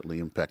 It'll certainly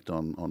impact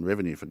on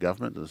revenue for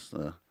government, as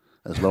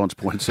as Lawrence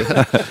points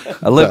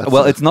out.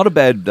 Well, it's not a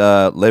bad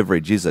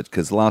leverage, is it?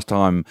 Because last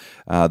time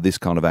this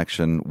kind of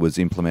action was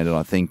implemented,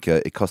 I think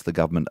it cost the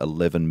government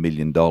 $11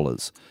 million.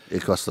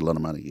 It costs a lot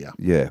of money,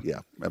 Yeah,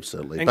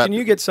 absolutely. And can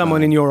you get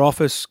someone in your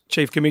office,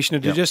 Chief Commissioner,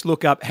 to just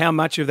look up how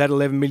much of that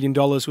 $11 million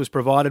was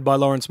provided by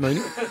Lawrence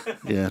Mooney?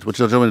 Yeah, which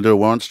do you want me to do a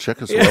warrants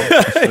check as well?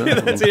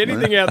 That's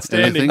anything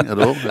outstanding. Anything at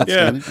all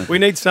outstanding? Yeah, we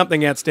need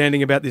something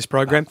outstanding about this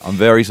program. I'm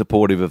very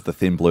supportive of the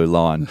thin blue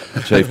line,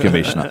 Chief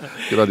Commissioner.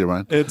 Good on you,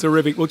 mate. It's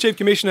terrific. Well, Chief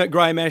Commissioner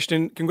Graham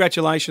Ashton,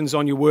 congratulations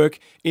on your work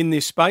in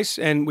this space,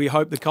 and we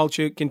hope the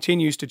culture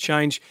continues to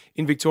change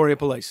in Victoria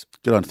Police.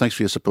 Good on. Thanks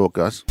for your support,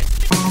 guys.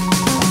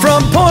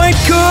 From Point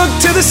Cook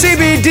to the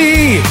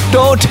CBD,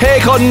 don't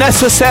take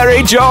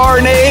unnecessary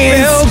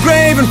journeys.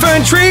 Belgrave and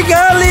Ferntree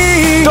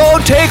Gully,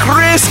 don't take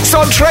risks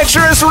on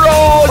treacherous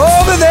roads.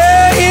 Over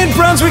there in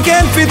Brunswick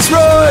and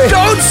Fitzroy,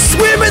 don't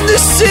swim in the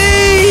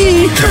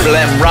sea. Triple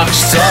M rocks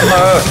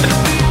summer.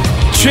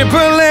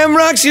 Triple M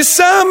rocks your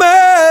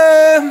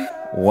summer.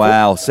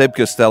 Wow, Seb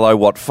Costello,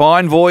 what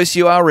fine voice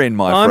you are in,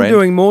 my friend. I'm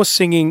doing more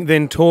singing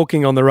than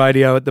talking on the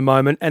radio at the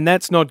moment, and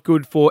that's not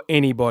good for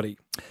anybody.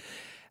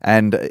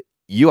 And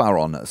you are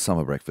on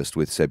Summer Breakfast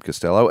with Seb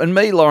Costello and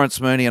me, Lawrence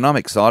Mooney, and I'm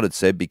excited,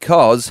 Seb,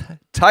 because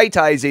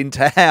Tay-Tay's in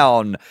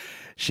town.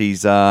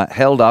 She's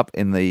held up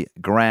in the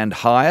Grand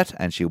Hyatt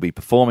and she'll be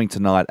performing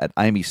tonight at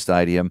Amy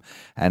Stadium.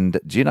 And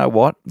do you know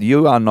what?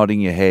 You are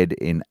nodding your head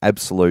in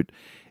absolute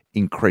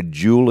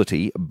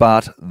incredulity,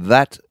 but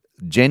that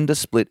gender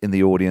split in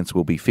the audience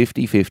will be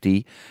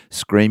 50-50,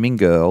 screaming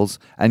girls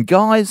and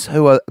guys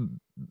who are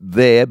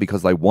there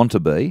because they want to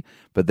be,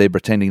 but they're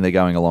pretending they're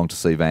going along to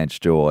see Vance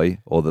Joy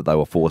or that they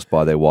were forced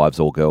by their wives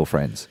or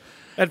girlfriends.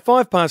 At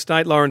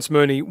 8:05, Lawrence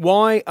Mooney,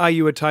 why are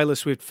you a Taylor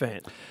Swift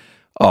fan?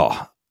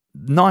 Oh,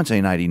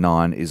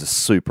 1989 is a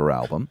super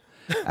album.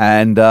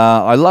 And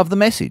I love the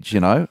message,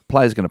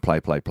 Players going to play.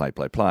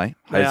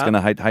 Haters going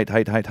to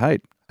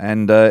hate.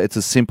 And it's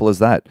as simple as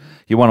that.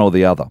 You one or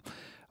the other.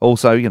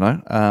 Also,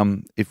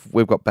 if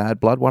we've got bad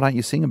blood, why don't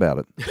you sing about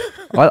it?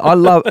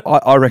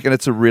 I reckon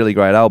it's a really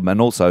great album, and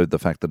also the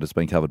fact that it's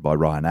been covered by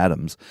Ryan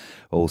Adams.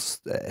 Also,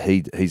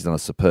 he's done a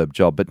superb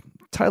job. But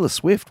Taylor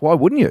Swift, why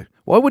wouldn't you?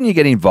 Why wouldn't you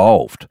get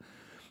involved?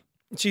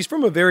 She's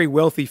from a very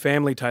wealthy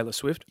family, Taylor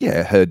Swift.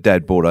 Yeah, her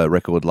dad bought a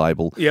record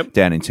label Yep.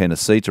 down in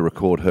Tennessee to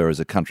record her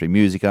as a country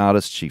music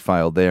artist. She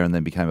failed there and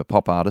then became a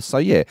pop artist. So,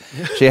 yeah,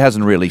 she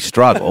hasn't really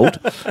struggled.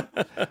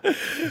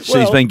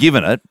 She's been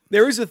given it.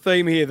 There is a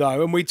theme here,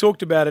 though, and we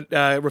talked about it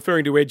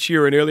referring to Ed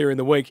Sheeran earlier in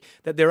the week,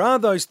 that there are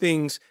those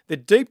things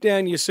that deep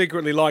down you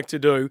secretly like to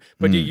do,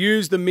 but you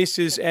use the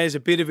missus as a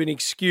bit of an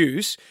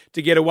excuse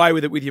to get away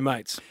with it with your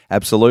mates.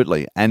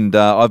 Absolutely. And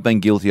I've been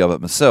guilty of it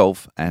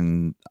myself,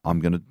 and I'm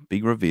going to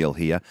big reveal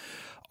here.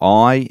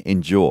 I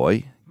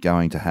enjoy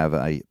going to have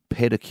a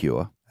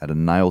pedicure at a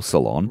nail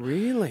salon.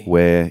 Really?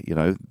 Where,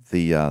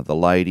 the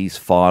ladies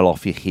file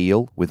off your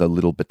heel with a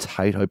little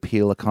potato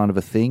peeler kind of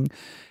a thing,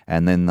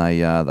 and then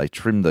they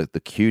trim the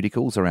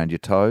cuticles around your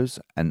toes,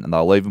 and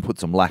they'll even put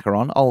some lacquer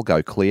on. I'll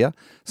go clear.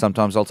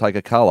 Sometimes I'll take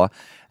a colour.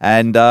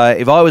 And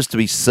if I was to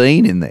be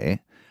seen in there,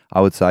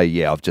 I would say,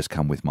 yeah, I've just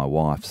come with my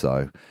wife,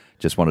 so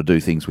just want to do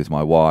things with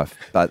my wife.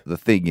 But the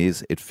thing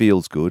is, it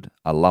feels good.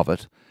 I love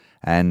it.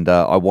 And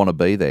I want to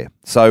be there.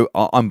 So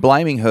I'm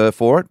blaming her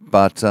for it,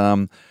 but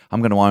I'm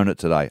going to own it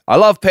today. I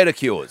love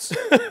pedicures.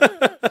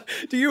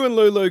 Do you and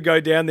Lulu go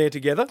down there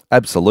together?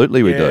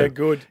 Absolutely we do. Yeah,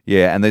 good.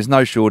 Yeah, and there's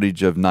no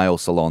shortage of nail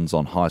salons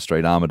on High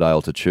Street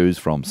Armadale to choose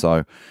from,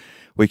 so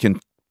we can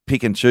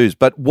pick and choose.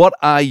 But what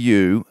are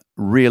you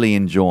really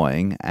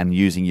enjoying and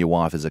using your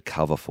wife as a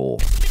cover for?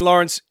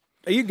 Lawrence,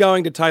 are you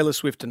going to Taylor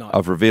Swift tonight?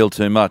 I've revealed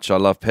too much. I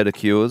love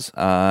pedicures,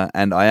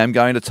 and I am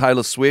going to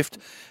Taylor Swift.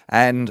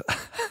 And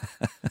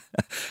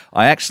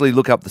I actually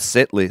look up the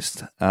set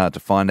list to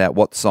find out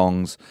what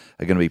songs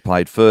are going to be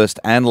played first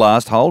and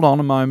last. Hold on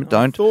a moment,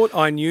 I thought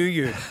I knew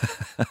you.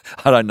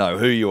 I don't know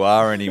who you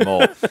are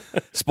anymore.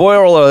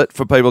 Spoiler alert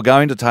for people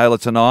going to Taylor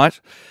tonight,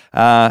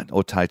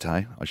 or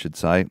Tay-Tay, I should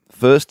say.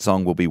 First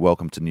song will be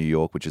Welcome to New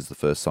York, which is the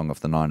first song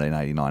of the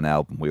 1989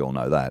 album. We all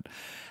know that.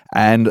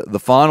 And the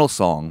final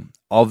song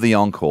of the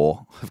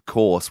encore, of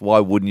course, why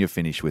wouldn't you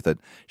finish with it?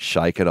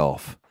 Shake It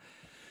Off.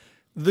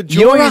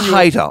 You're a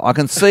hater. I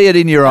can see it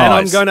in your eyes. And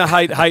I'm going to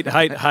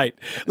hate.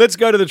 Let's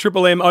go to the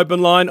Triple M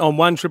open line on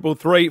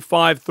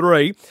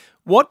 133353.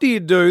 What do you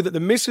do that the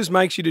missus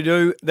makes you to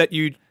do that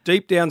you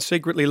deep down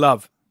secretly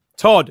love?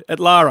 Todd at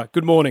Lara,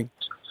 good morning.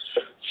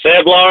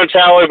 Seb, Lawrence,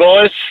 how are we,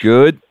 boys?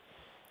 Good.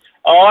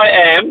 I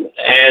am,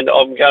 and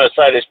I'm going to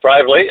say this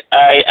bravely,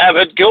 a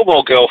avid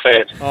Gilmore Girl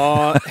fan.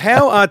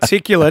 How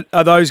articulate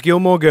are those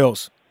Gilmore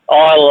Girls?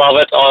 I love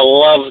it. I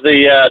love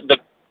the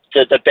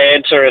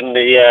banter and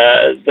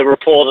the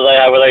rapport that they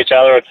have with each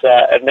other. It's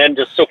and then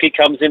just Sookie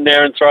comes in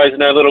there and throws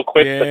in her little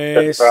quip.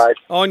 Yes, that's great.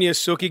 On you,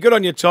 Sookie. Good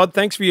on you, Todd.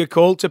 Thanks for your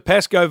call. To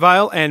Pascoe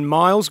Vale and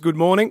Miles, good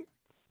morning.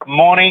 Good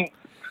morning.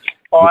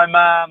 I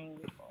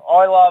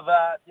love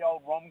the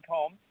old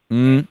rom-com,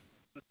 the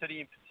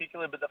city in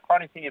particular, but the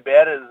funny thing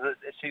about it is that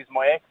she's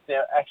my ex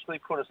now, actually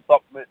put a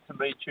stop to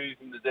me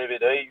choosing the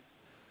DVDs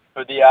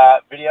for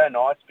the video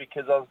nights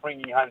because I was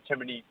bringing home too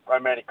many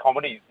romantic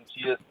comedies, and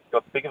she just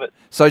got sick of it.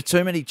 So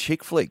too many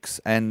chick flicks,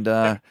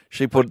 and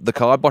she put the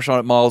kibosh on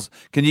it, Miles.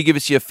 Can you give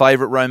us your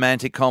favourite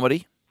romantic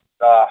comedy?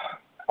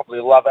 Probably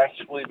Love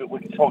Actually, but we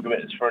can talk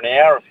about this for an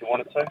hour if you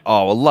wanted to.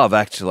 Oh, well, Love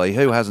Actually.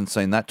 Who hasn't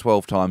seen that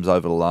 12 times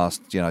over the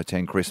last,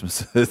 10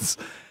 Christmases?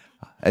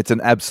 It's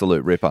an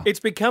absolute ripper. It's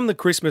become the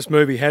Christmas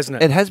movie, hasn't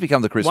it? It has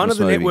become the Christmas movie. One of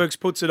the networks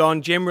puts it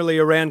on generally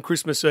around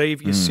Christmas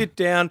Eve. You sit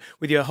down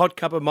with your hot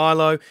cup of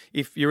Milo.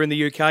 If you're in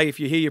the UK, if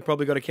you're here, you've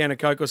probably got a can of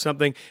Coke or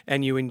something,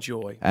 and you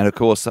enjoy. And, of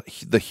course,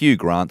 the Hugh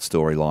Grant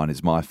storyline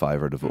is my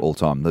favourite of all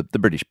time, the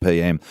British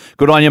PM.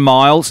 Good on you,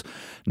 Miles.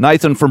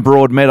 Nathan from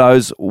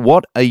Broadmeadows,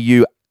 what are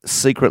you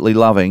secretly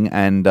loving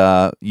and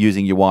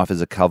using your wife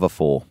as a cover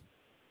for?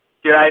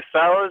 G'day,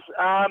 fellas.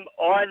 I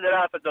ended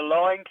up at the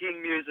Lion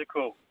King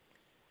musical.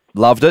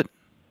 Loved it?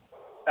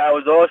 That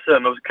was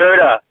awesome. It was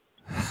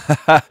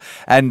Kuda.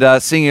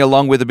 And singing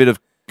along with a bit of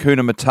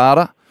Kuna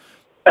Matata?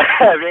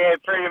 Yeah,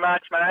 pretty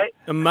much, mate.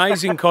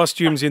 Amazing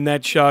costumes in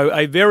that show.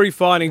 A very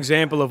fine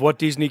example of what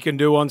Disney can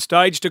do on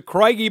stage. To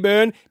Craigie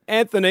Byrne,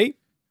 Anthony.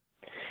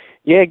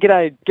 Yeah,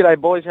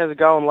 g'day, boys. How's it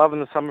going? Loving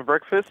the summer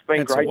breakfast. Been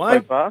That's great away.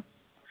 so far.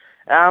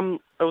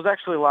 It was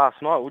actually last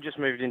night. We just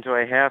moved into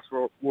a house.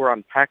 We're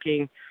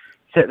unpacking,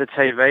 set the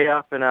TV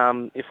up,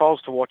 and if I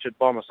was to watch it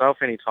by myself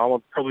any time,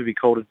 I'd probably be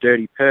called a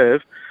dirty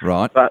perv.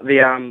 Right. But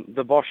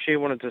the boss, she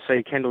wanted to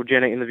see Kendall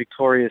Jenner in the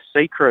Victoria's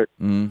Secret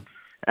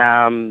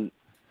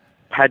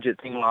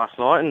pageant thing last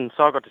night, and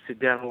so I got to sit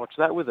down and watch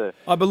that with her.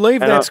 I believe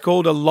that's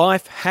called a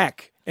life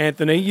hack,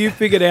 Anthony. You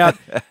figured out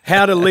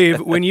how to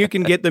live when you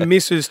can get the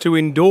missus to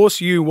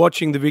endorse you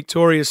watching the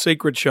Victoria's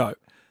Secret show.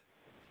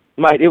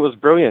 Mate, it was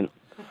brilliant.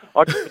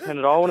 I just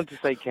pretended I wanted to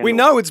see Kendall. We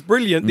know it's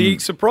brilliant. The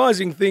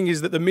surprising thing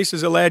is that the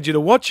missus allowed you to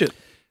watch it.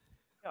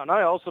 I know.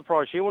 I was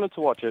surprised she wanted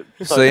to watch it.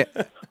 So See,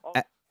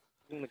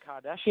 in the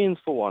Kardashians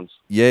for once.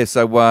 yeah,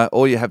 so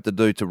all you have to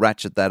do to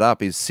ratchet that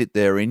up is sit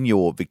there in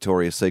your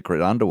Victoria's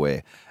Secret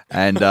underwear,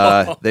 and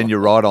then you're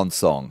right on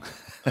song.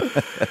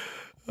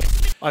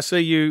 I see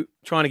you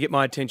trying to get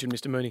my attention,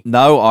 Mr. Mooney.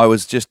 No, I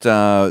was just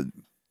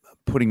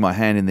putting my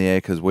hand in the air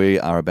because we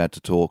are about to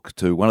talk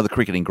to one of the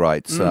cricketing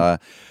greats.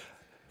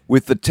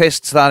 With the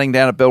test starting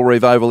down at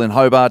Belrive Oval in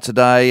Hobart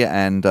today,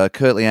 and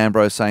Curtly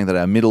Ambrose saying that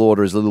our middle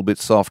order is a little bit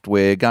soft,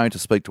 we're going to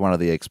speak to one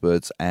of the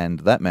experts, and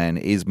that man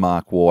is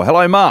Mark Waugh.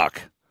 Hello,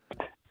 Mark.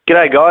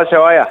 G'day, guys.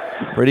 How are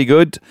you? Pretty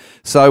good.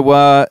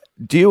 So,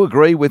 do you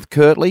agree with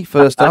Curtly,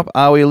 first up?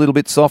 Are we a little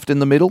bit soft in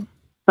the middle?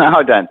 No,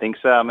 I don't think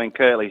so. I mean,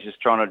 Curtly's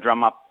just trying to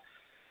drum up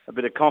a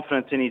bit of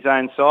confidence in his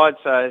own side,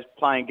 so he's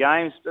playing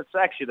games. It's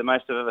actually the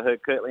most I've ever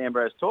heard Curtly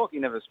Ambrose talk. He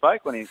never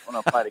spoke when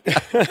I played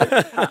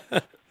a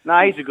game. No,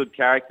 he's a good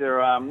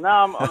character. I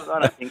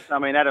don't think so. I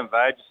mean, Adam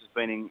Voges has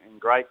been in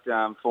great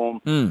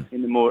form in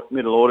the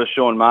middle order.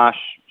 Sean Marsh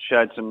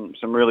showed some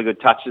really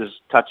good touches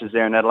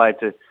there in Adelaide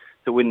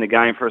to win the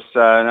game for us. So,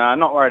 no, I'm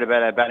not worried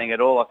about our batting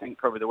at all. I think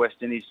probably the West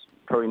Indies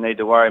probably need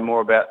to worry more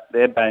about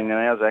their batting than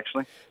ours,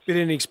 actually. Bit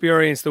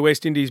inexperienced, the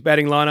West Indies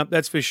batting lineup,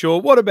 that's for sure.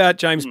 What about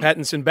James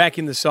Pattinson back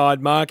in the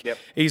side, Mark? Yep.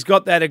 He's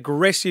got that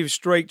aggressive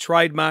streak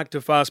trademarked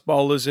to fast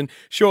bowlers, and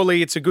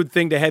surely it's a good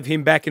thing to have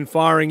him back and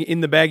firing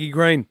in the baggy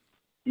green.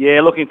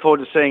 Yeah, looking forward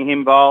to seeing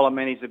him bowl. I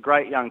mean, he's a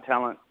great young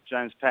talent,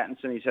 James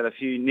Pattinson. He's had a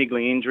few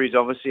niggling injuries,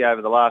 obviously,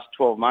 over the last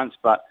 12 months,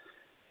 but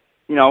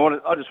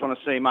I just want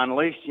to see him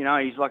unleashed.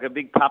 He's like a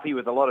big puppy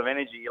with a lot of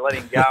energy. You let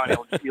him go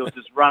and he'll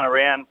just run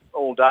around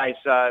all day.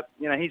 So,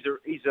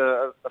 he's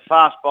a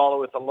fast bowler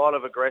with a lot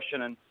of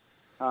aggression, and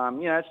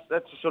that's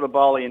the sort of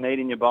bowler you need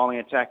in your bowling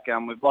attack.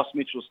 We've lost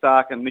Mitchell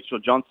Starc and Mitchell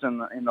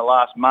Johnson in the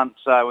last month,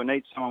 so we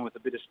need someone with a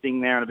bit of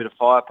sting there and a bit of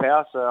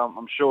firepower. So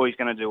I'm sure he's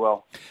going to do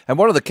well. And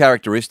what are the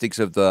characteristics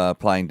of the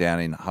playing down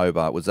in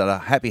Hobart? Was that a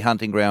happy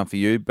hunting ground for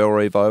you,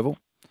 Belrive Oval?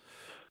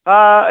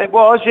 It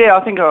was, yeah.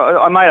 I think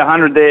I made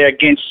 100 there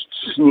against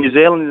New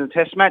Zealand in the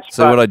Test match.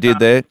 See what I did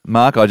there,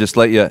 Mark? I just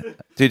let you...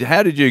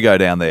 How did you go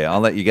down there? I'll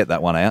let you get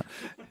that one out.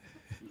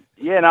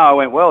 Yeah, no, I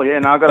went well. Yeah,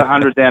 no, I got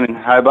 100 down in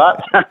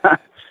Hobart.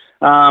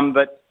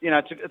 But,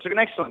 it's an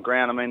excellent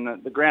ground. I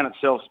mean, the ground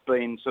itself's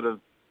been sort of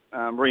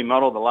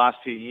remodeled the last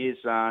few years.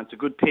 It's a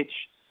good pitch.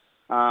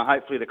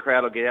 Hopefully the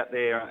crowd will get out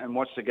there and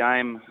watch the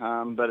game.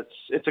 But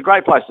it's a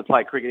great place to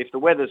play cricket. If the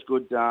weather's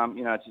good,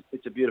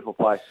 it's a beautiful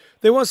place.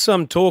 There was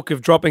some talk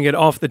of dropping it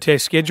off the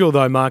test schedule,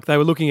 though, Mark. They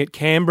were looking at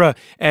Canberra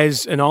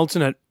as an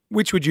alternate.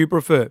 Which would you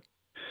prefer?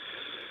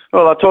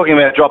 Well, they're talking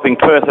about dropping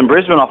Perth and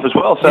Brisbane off as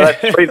well. So that's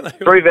three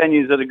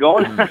venues that are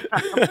gone.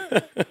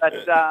 But,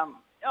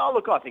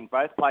 look, I think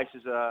both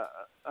places are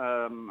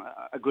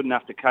good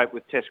enough to cope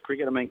with Test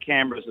cricket. I mean,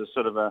 Canberra's a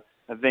sort of a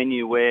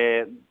venue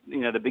where,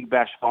 the Big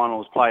Bash final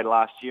was played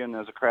last year and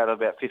there was a crowd of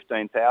about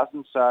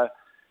 15,000. So,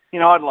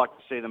 I'd like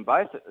to see them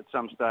both at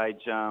some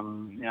stage,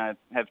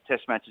 have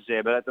Test matches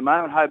there. But at the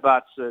moment,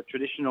 Hobart's a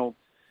traditional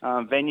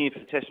venue for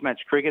Test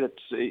match cricket.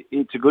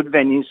 It's a good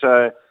venue,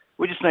 so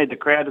we just need the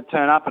crowd to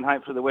turn up and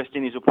hopefully the West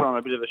Indies will put on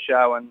a bit of a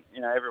show and,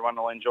 everyone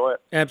will enjoy it.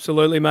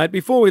 Absolutely, mate.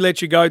 Before we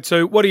let you go,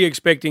 what are you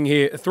expecting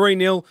here?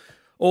 3-0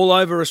 all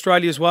over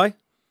Australia's way?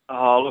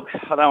 Oh, look,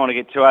 I don't want to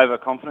get too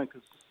overconfident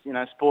because, you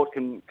know, sport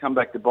can come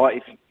back to bite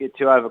if you get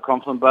too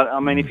overconfident. But, I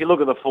mean, if you look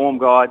at the form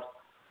guide,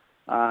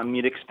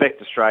 you'd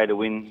expect Australia to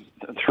win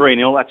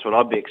 3-0. That's what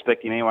I'd be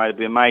expecting anyway. It'd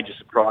be a major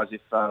surprise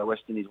if the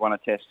West Indies won a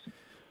test.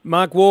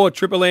 Mark Waugh,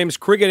 Triple M's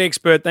cricket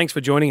expert, thanks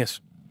for joining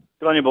us.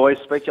 Good on you, boys.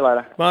 Speak to you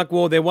later. Mark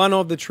Waugh, they're one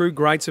of the true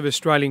greats of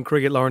Australian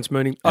cricket, Lawrence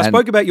Mooney. I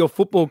spoke about your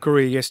football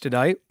career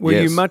yesterday. Were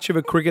you much of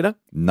a cricketer?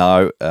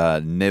 No,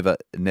 never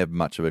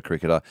much of a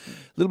cricketer. A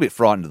little bit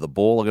frightened of the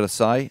ball, I've got to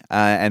say.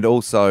 And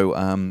also,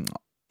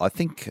 I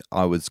think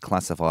I was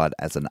classified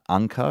as an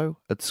unco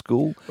at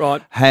school.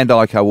 Right.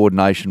 Hand-eye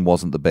coordination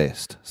wasn't the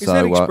best. Is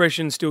that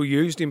expression still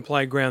used in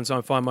playgrounds, I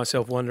find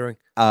myself wondering?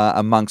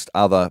 Amongst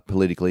other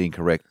politically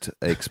incorrect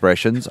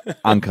expressions,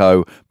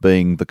 unco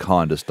being the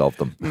kindest of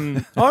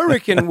them. I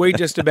reckon we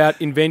just about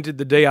invented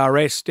the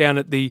DRS down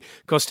at the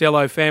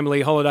Costello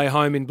family holiday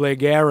home in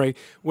Blairgowrie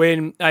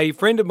when a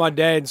friend of my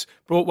dad's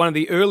brought one of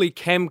the early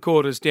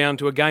camcorders down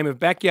to a game of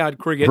backyard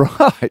cricket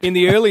in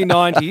the early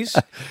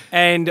 90s.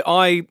 And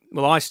I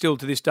still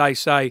to this day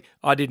say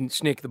I didn't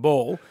snick the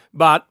ball,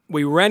 but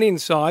we ran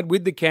inside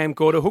with the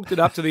camcorder, hooked it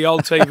up to the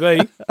old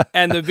TV,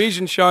 and the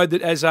vision showed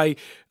that I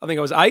think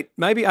I was 8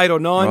 or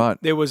 9,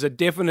 there was a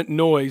definite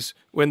noise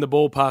when the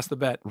ball passed the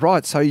bat.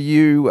 Right, so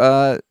you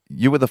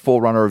were the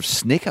forerunner of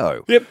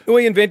Snicko. Yep,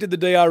 we invented the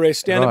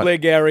DRS down at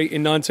Blairgowrie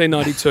in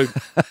 1992.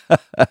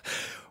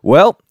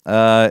 Well,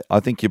 I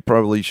think you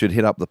probably should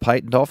hit up the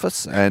patent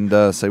office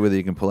and see whether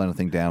you can pull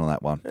anything down on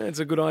that one. That's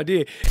a good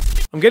idea.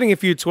 I'm getting a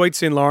few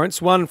tweets in,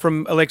 Lawrence. One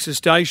from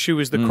Alexis Day, who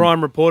is the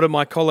crime reporter,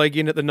 my colleague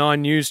in at the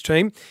 9 News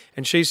team.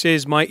 And she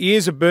says, "My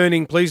ears are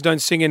burning, please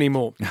don't sing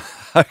anymore."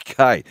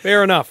 Okay.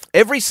 Fair enough.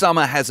 Every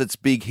summer has its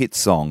big hit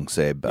song,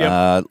 Seb.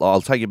 Yep.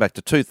 I'll take you back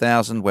to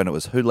 2000 when it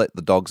was Who Let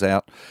the Dogs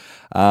Out.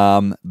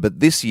 But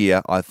this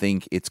year, I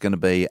think it's going to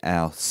be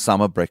our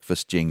summer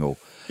breakfast jingle.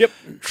 Yep.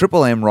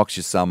 Triple M Rocks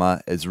Your Summer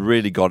has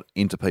really got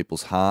into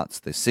people's hearts.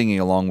 They're singing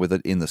along with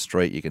it in the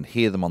street. You can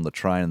hear them on the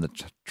train and the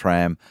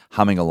tram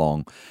humming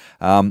along.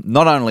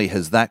 Not only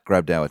has that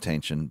grabbed our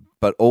attention,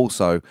 but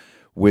also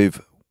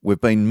we've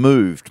been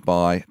moved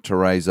by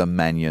Theresa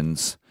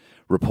Mannion's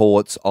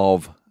reports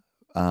of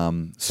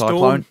Storm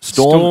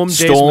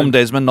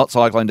Desmond, not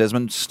Cyclone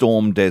Desmond,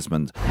 Storm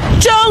Desmond.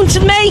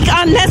 Don't make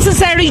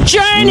unnecessary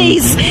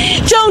journeys.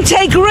 Don't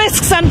take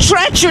risks on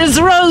treacherous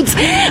roads.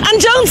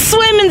 And don't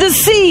swim in the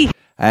sea.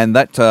 And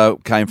that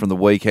came from the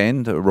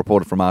weekend, a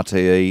reporter from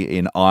RTE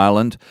in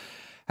Ireland.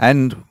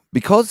 And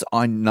because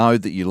I know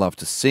that you love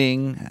to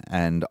sing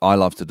and I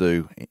love to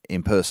do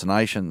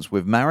impersonations,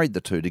 we've married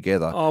the two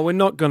together. Oh, we're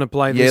not going to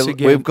play this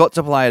again. We've got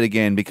to play it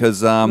again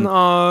because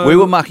we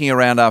were mucking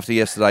around after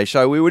yesterday's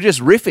show. We were just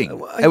riffing.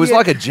 It was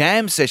like a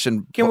jam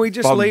session. Can we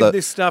just leave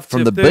this stuff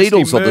from to the Thirsty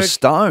Beatles Merc? or the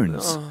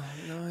Stones? Oh,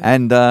 no.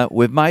 And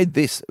we've made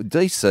this.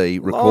 DC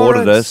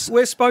recorded Lawrence, us.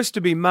 We're supposed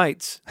to be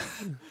mates.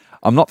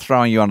 I'm not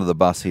throwing you under the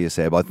bus here,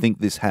 Seb. I think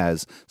this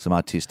has some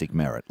artistic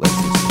merit. Let's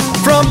listen.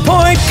 From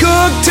Point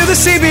Cook to the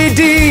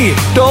CBD,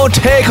 don't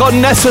take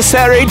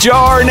unnecessary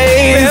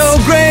journeys.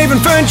 Belgrave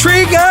and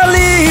Ferntree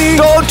Gully,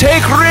 don't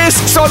take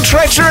risks on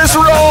treacherous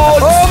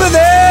roads. Over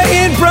there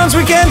in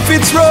Brunswick and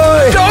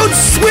Fitzroy, don't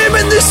swim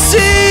in the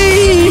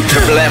sea.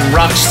 Triple M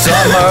rocks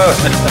summer.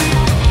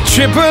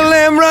 Triple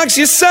M rocks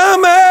your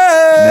summer.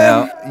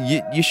 Now,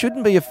 you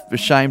shouldn't be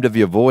ashamed of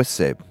your voice,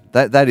 Seb.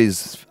 That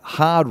is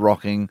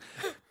hard-rocking,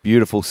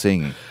 beautiful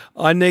singing.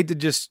 I need to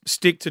just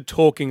stick to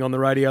talking on the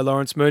radio,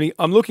 Lawrence Mooney.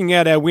 I'm looking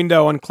out our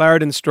window on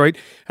Clarendon Street,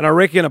 and I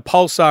reckon a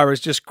pulsar has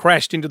just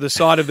crashed into the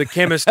side of the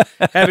chemist,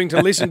 having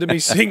to listen to me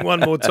sing one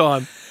more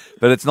time.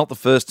 But it's not the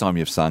first time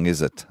you've sung,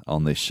 is it,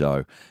 on this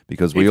show?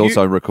 Because we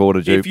also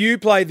recorded you. If you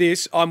play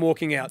this, I'm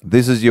walking out.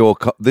 This is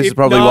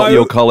probably what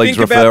your colleague's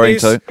referring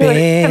to.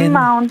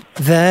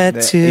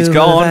 The two He's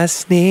gone. of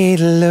us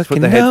need looking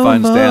Put the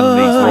headphones no down and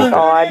he's more. rocking.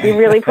 God, you're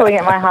really pulling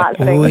at my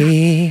heartstrings.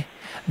 We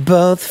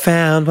both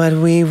found what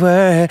we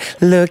were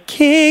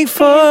looking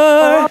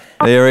for.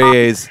 There he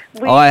is.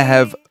 I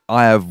have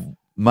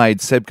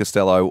made Seb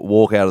Costello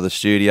walk out of the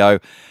studio.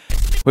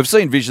 We've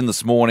seen vision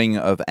this morning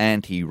of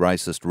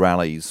anti-racist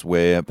rallies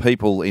where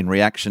people, in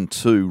reaction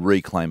to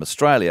Reclaim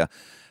Australia,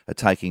 are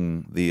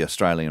taking the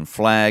Australian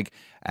flag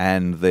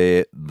and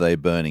they're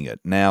burning it.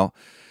 Now,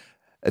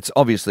 it's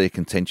obviously a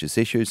contentious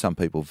issue. Some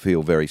people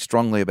feel very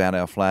strongly about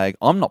our flag.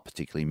 I'm not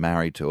particularly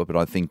married to it, but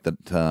I think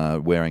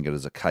that wearing it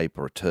as a cape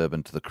or a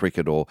turban to the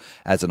cricket or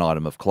as an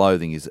item of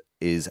clothing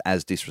is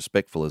as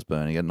disrespectful as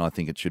burning it, and I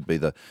think it should be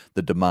the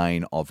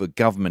domain of a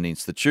government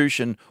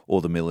institution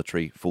or the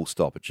military, full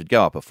stop. It should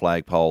go up a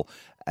flagpole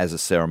as a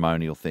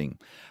ceremonial thing.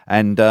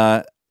 And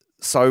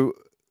so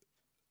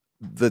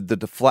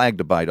the flag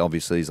debate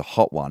obviously is a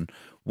hot one.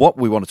 What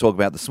we want to talk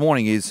about this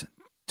morning is,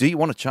 do you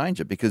want to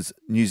change it? Because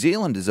New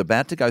Zealand is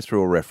about to go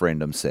through a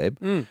referendum, Seb,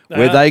 where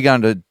they're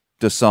going to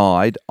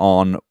decide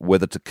on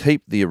whether to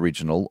keep the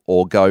original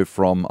or go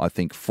from, I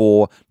think,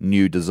 4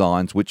 new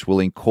designs which will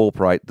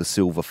incorporate the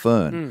silver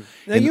fern.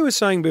 Now, you were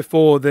saying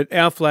before that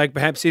our flag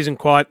perhaps isn't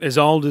quite as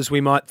old as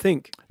we might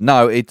think.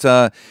 No, it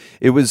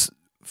was,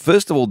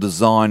 first of all,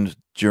 designed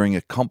during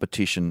a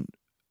competition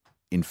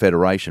in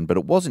Federation, but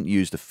it wasn't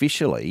used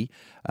officially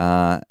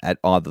at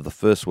either the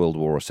First World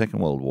War or Second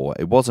World War.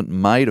 It wasn't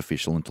made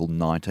official until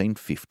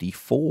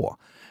 1954.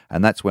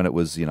 And that's when it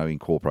was,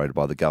 incorporated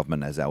by the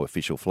government as our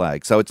official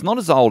flag. So it's not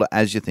as old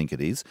as you think it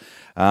is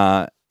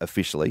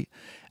officially.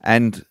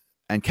 And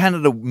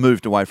Canada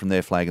moved away from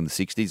their flag in the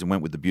 60s and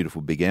went with the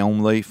beautiful big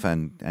elm leaf,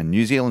 and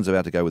New Zealand's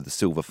about to go with the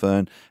silver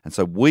fern. And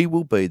so we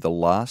will be the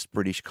last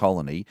British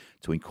colony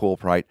to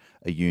incorporate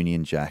a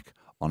Union Jack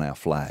on our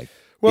flag.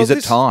 Well, is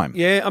it time?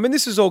 Yeah,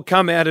 this has all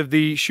come out of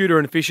the Shooter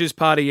and Fishers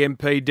Party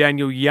MP,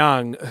 Daniel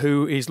Young,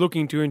 who is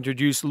looking to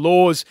introduce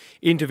laws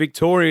into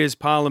Victoria's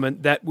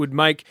Parliament that would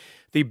make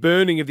the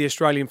burning of the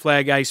Australian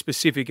flag a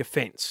specific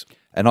offence.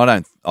 And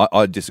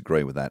I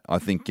disagree with that. I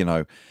think,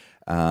 the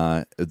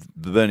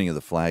burning of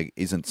the flag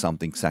isn't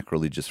something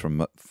sacrilegious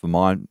from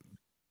my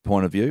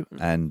point of view,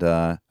 and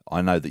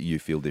I know that you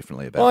feel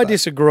differently about that. I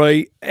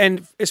disagree,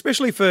 and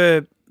especially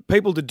for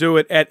people to do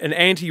it at an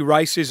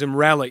anti-racism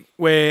rally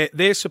where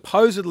they're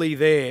supposedly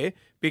there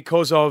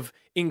because of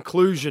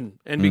inclusion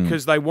and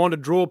because they want to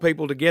draw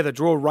people together,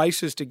 draw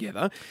races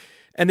together,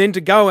 and then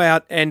to go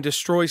out and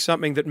destroy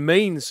something that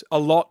means a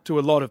lot to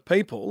a lot of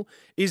people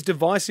is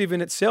divisive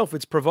in itself.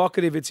 It's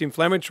provocative, it's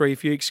inflammatory,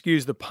 if you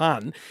excuse the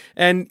pun.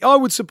 And I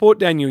would support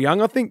Daniel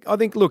Young. I think.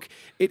 Look,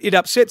 it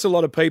upsets a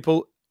lot of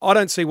people. I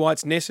don't see why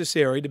it's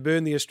necessary to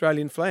burn the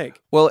Australian flag.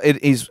 Well,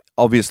 it is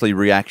obviously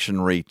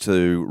reactionary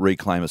to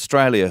Reclaim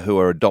Australia, who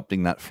are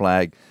adopting that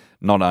flag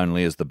not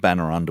only as the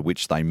banner under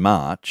which they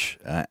march,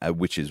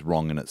 which is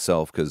wrong in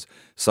itself because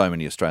so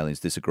many Australians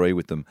disagree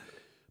with them,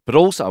 but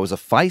also as a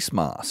face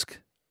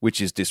mask,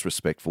 which is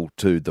disrespectful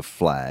to the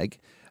flag.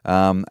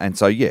 And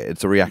so,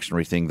 it's a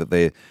reactionary thing that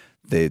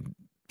they're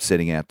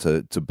setting out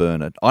to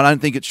burn it. I don't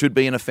think it should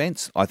be an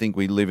offence. I think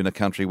we live in a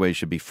country where you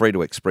should be free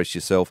to express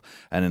yourself,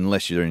 and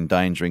unless you're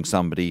endangering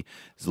somebody's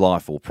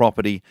life or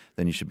property,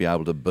 then you should be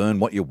able to burn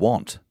what you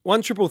want.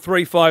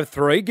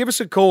 133353. Give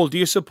us a call. Do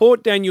you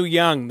support Daniel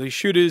Young, the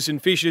Shooters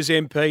and Fishers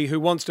MP, who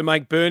wants to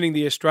make burning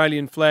the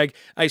Australian flag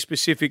a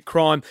specific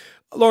crime?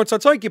 Lawrence, I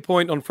take your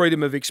point on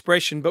freedom of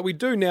expression, but we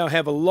do now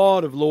have a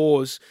lot of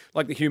laws,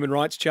 like the Human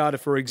Rights Charter,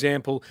 for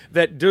example,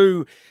 that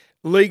do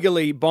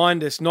legally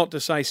bind us not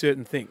to say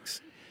certain things.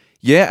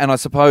 Yeah, and I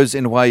suppose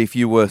in a way, if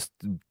you were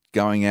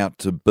going out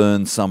to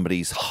burn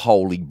somebody's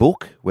holy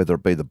book, whether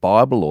it be the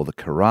Bible or the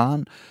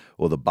Quran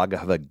or the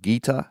Bhagavad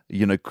Gita,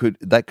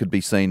 that could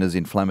be seen as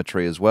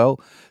inflammatory as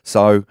well.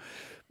 So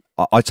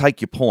I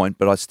take your point,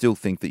 but I still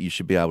think that you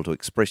should be able to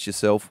express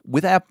yourself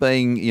without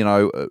being,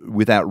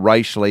 without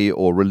racially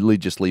or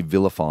religiously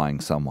vilifying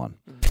someone.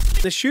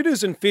 The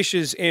Shooters and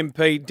Fishers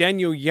MP,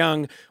 Daniel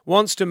Young,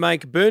 wants to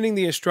make burning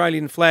the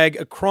Australian flag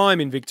a crime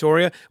in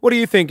Victoria. What do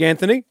you think,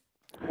 Anthony?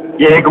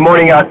 Yeah, good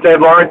morning, Steve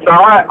Lawrence. So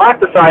I have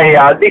to say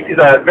this is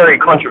a very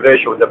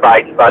controversial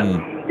debate, but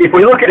if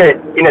we look at it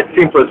in its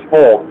simplest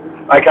form,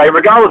 okay,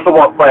 regardless of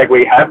what flag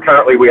we have,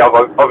 currently we have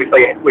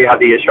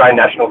the Australian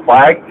national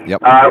flag. Yep.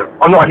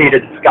 I'm not here to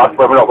discuss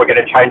whether or not we're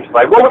going to change the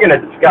flag. What we're going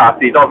to discuss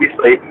is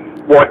obviously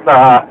what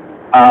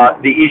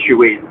the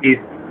issue is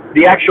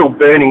the actual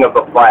burning of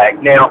the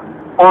flag. Now,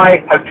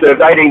 I have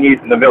served 18 years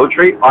in the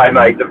military. I am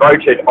a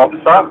devoted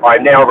officer. I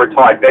am now a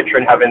retired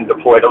veteran, having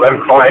deployed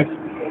 11 times.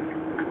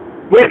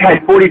 We've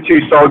had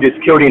 42 soldiers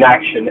killed in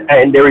action,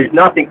 and there is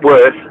nothing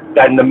worse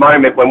than the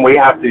moment when we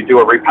have to do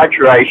a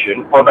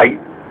repatriation of a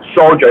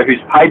soldier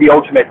who's paid the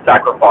ultimate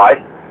sacrifice,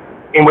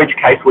 in which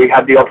case we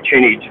have the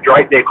opportunity to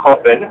drape their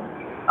coffin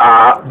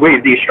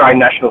with the Australian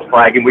national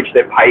flag, in which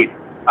they're paid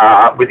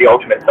with the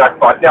ultimate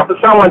sacrifice. Now, for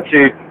someone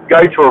to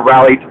go to a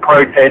rally to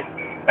protest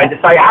and to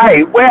say,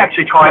 hey, we're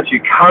actually trying to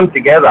come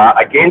together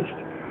against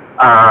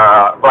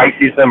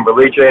racism,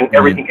 religion,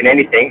 everything and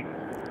anything,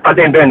 but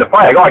then burn the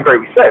flag, I agree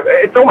with Seb.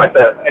 It's almost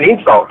an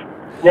insult.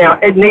 Now,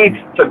 it needs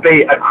to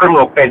be a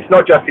criminal offence,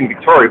 not just in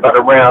Victoria, but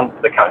around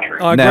the country.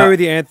 I agree with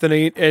you,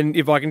 Anthony. And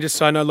if I can just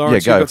say, no,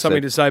 Lawrence, you've got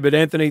something to say. But,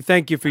 Anthony,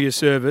 thank you for your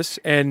service.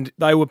 And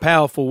they were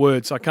powerful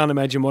words. I can't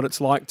imagine what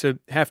it's like to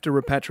have to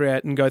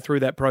repatriate and go through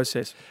that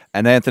process.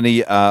 And,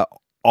 Anthony,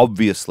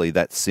 obviously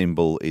that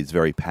symbol is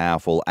very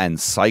powerful and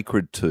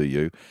sacred to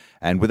you.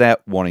 And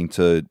without wanting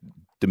to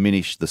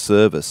diminish the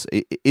service,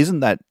 isn't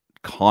that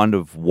kind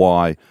of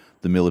why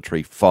the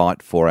military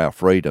fight for our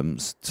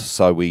freedoms,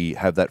 so we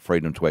have that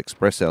freedom to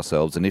express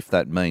ourselves? And if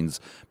that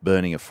means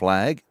burning a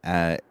flag,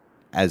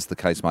 as the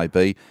case may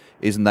be,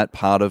 isn't that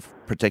part of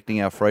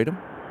protecting our freedom?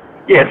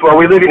 Yes, well,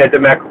 we live in a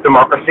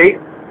democracy.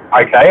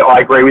 Okay, I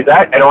agree with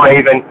that. And I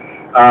even,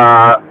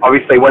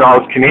 obviously, when I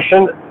was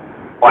commissioned,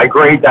 I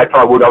agreed that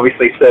I would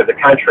obviously serve the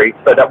country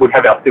so that we'd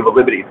have our civil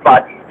liberties.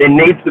 But there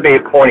needs to be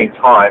a point in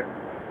time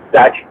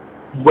that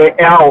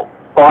our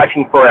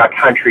fighting for our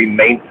country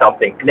means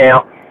something.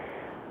 Now,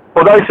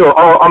 for those who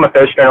are, I'm a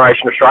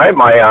first-generation Australian.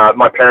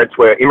 My parents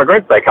were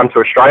immigrants. They come to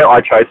Australia. I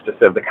chose to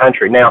serve the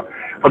country. Now,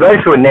 for those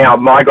who are now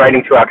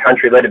migrating to our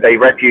country, let it be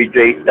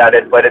refugee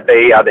status, let it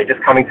be they're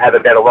just coming to have a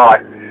better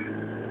life,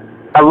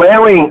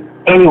 allowing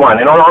anyone,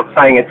 and I'm not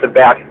saying it's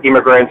about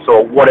immigrants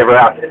or whatever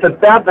else, it's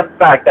about the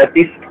fact that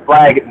this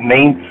flag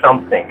means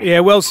something. Yeah,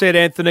 well said,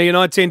 Anthony, and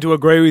I tend to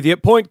agree with you.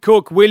 Point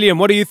Cook, William,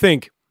 what do you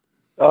think?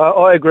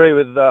 I agree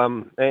with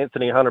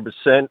Anthony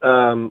 100%.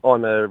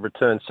 I'm a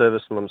returned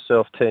serviceman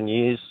myself, 10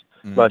 years.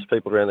 Most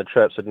people around the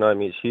traps would know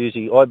me as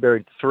Hughesy. I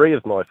buried 3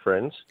 of my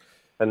friends,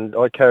 and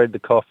I carried the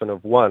coffin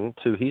of one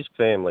to his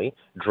family,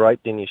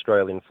 draped in the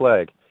Australian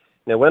flag.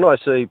 Now, when I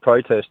see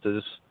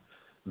protesters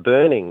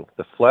burning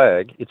the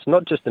flag, it's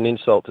not just an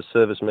insult to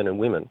servicemen and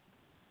women,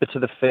 but to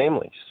the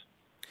families.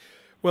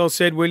 Well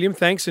said, William.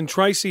 Thanks. And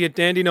Tracy at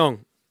Dandenong.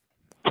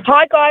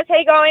 Hi, guys. How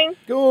you going?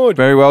 Good.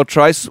 Very well,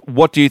 Trace.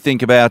 What do you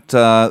think about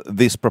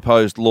this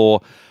proposed law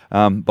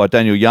by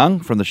Daniel Young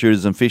from the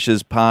Shooters and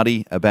Fishers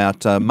Party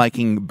about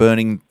making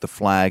burning the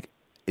flag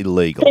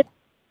illegal?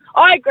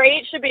 I agree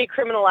it should be a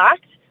criminal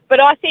act, but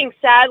I think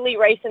sadly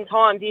recent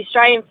times the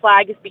Australian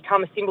flag has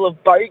become a symbol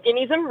of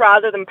boganism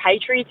rather than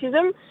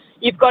patriotism.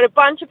 You've got a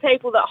bunch of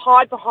people that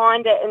hide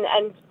behind it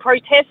and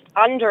protest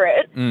under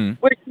it,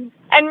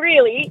 and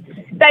really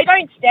they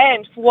don't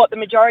stand for what the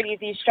majority of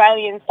the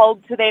Australians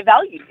hold to their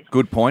values.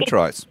 Good point,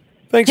 Trace.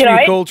 Thanks for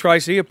your call,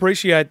 Tracy.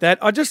 Appreciate that.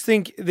 I just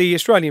think the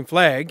Australian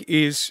flag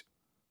is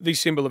the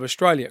symbol of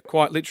Australia,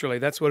 quite literally.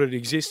 That's what it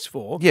exists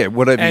for. Yeah,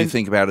 whatever you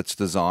think about its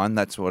design,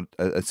 that's what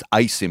it's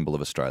a symbol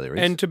of Australia is.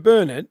 And to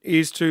burn it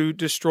is to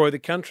destroy the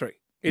country.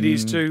 It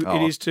is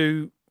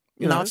to.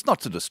 No, it's not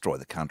to destroy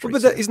the country.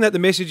 Well, but isn't that the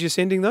message you're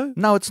sending, though?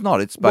 No, it's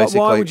not. It's basically...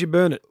 Why would you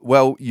burn it?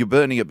 Well, you're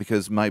burning it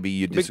because maybe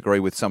you disagree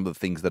with some of the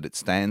things that it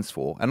stands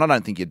for. And I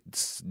don't think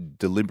it's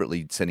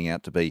deliberately setting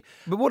out to be...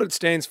 But what it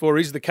stands for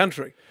is the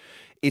country.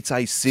 It's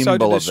a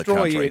symbol of the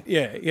country.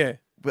 Yeah.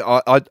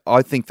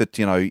 I think that,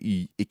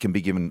 it can be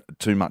given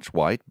too much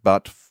weight,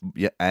 but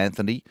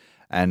Anthony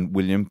and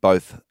William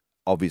both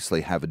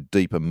obviously have a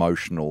deep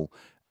emotional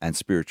and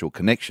spiritual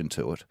connection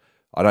to it.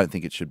 I don't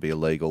think it should be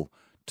illegal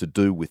to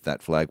do with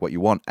that flag what you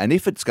want. And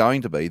if it's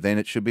going to be, then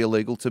it should be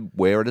illegal to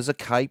wear it as a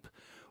cape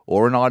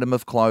or an item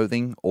of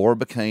clothing or a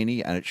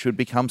bikini, and it should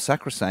become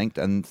sacrosanct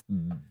and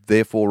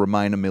therefore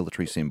remain a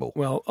military symbol.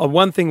 Well,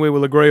 one thing we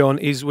will agree on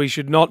is we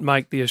should not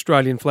make the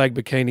Australian flag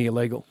bikini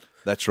illegal.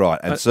 That's right,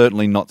 and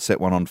certainly not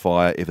set one on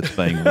fire if it's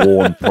being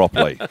worn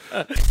properly.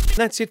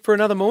 That's it for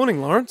another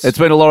morning, Lawrence. It's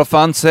been a lot of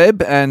fun,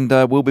 Seb, and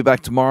we'll be back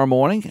tomorrow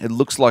morning. It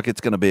looks like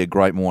it's going to be a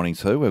great morning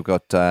too. We've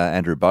got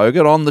Andrew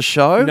Bogut on the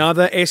show.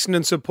 Another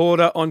Essendon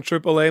supporter on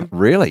Triple M.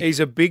 Really?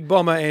 He's a big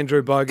bomber,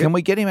 Andrew Bogut. Can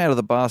we get him out of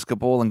the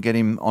basketball and get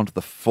him onto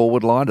the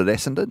forward line at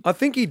Essendon? I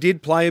think he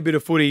did play a bit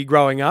of footy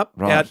growing up.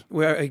 Right.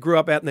 Where he grew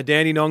up out in the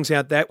Dandenongs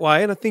out that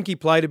way, and I think he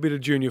played a bit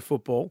of junior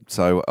football.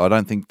 So I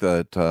don't think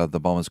that the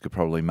Bombers could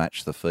probably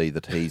match the fee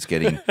that he's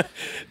getting.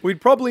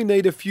 We'd probably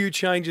need a few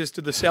changes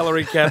to the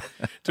salary cap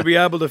to be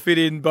able to fit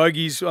in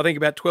Bogey's, I think,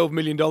 about $12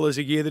 million a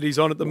year that he's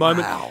on at the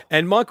moment.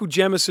 And Michael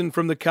Jamieson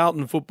from the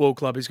Carlton Football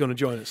Club is going to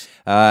join us.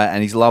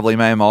 And he's a lovely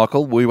man,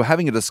 Michael. We were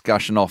having a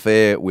discussion off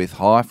air with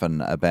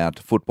Hyphen about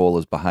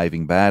footballers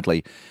behaving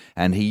badly,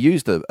 and he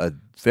used a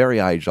very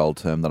age-old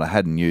term that I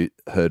hadn't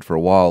heard for a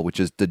while, which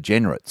is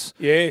degenerates.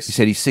 Yes. He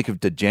said he's sick of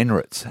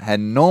degenerates,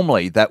 and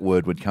normally that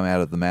word would come out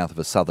of the mouth of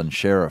a southern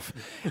sheriff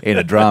in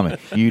a drama.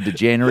 You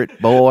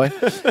degenerate boy.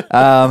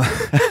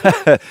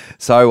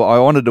 So I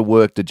wanted to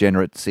work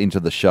degenerates into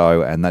the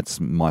show, and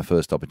that's my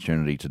first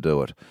opportunity to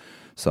do it.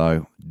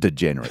 So,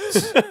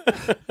 degenerates.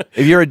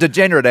 If you're a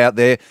degenerate out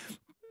there,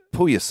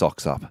 pull your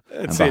socks up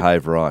and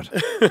behave right.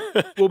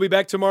 We'll be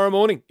back tomorrow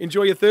morning.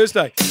 Enjoy your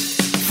Thursday.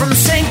 From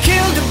St.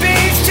 Kilda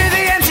Beach to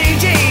the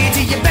MTD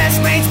to your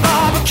best mate's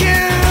barbecue.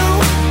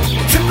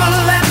 Triple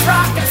M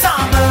rock and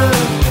summer.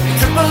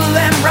 Triple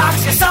M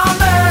rocks your summer.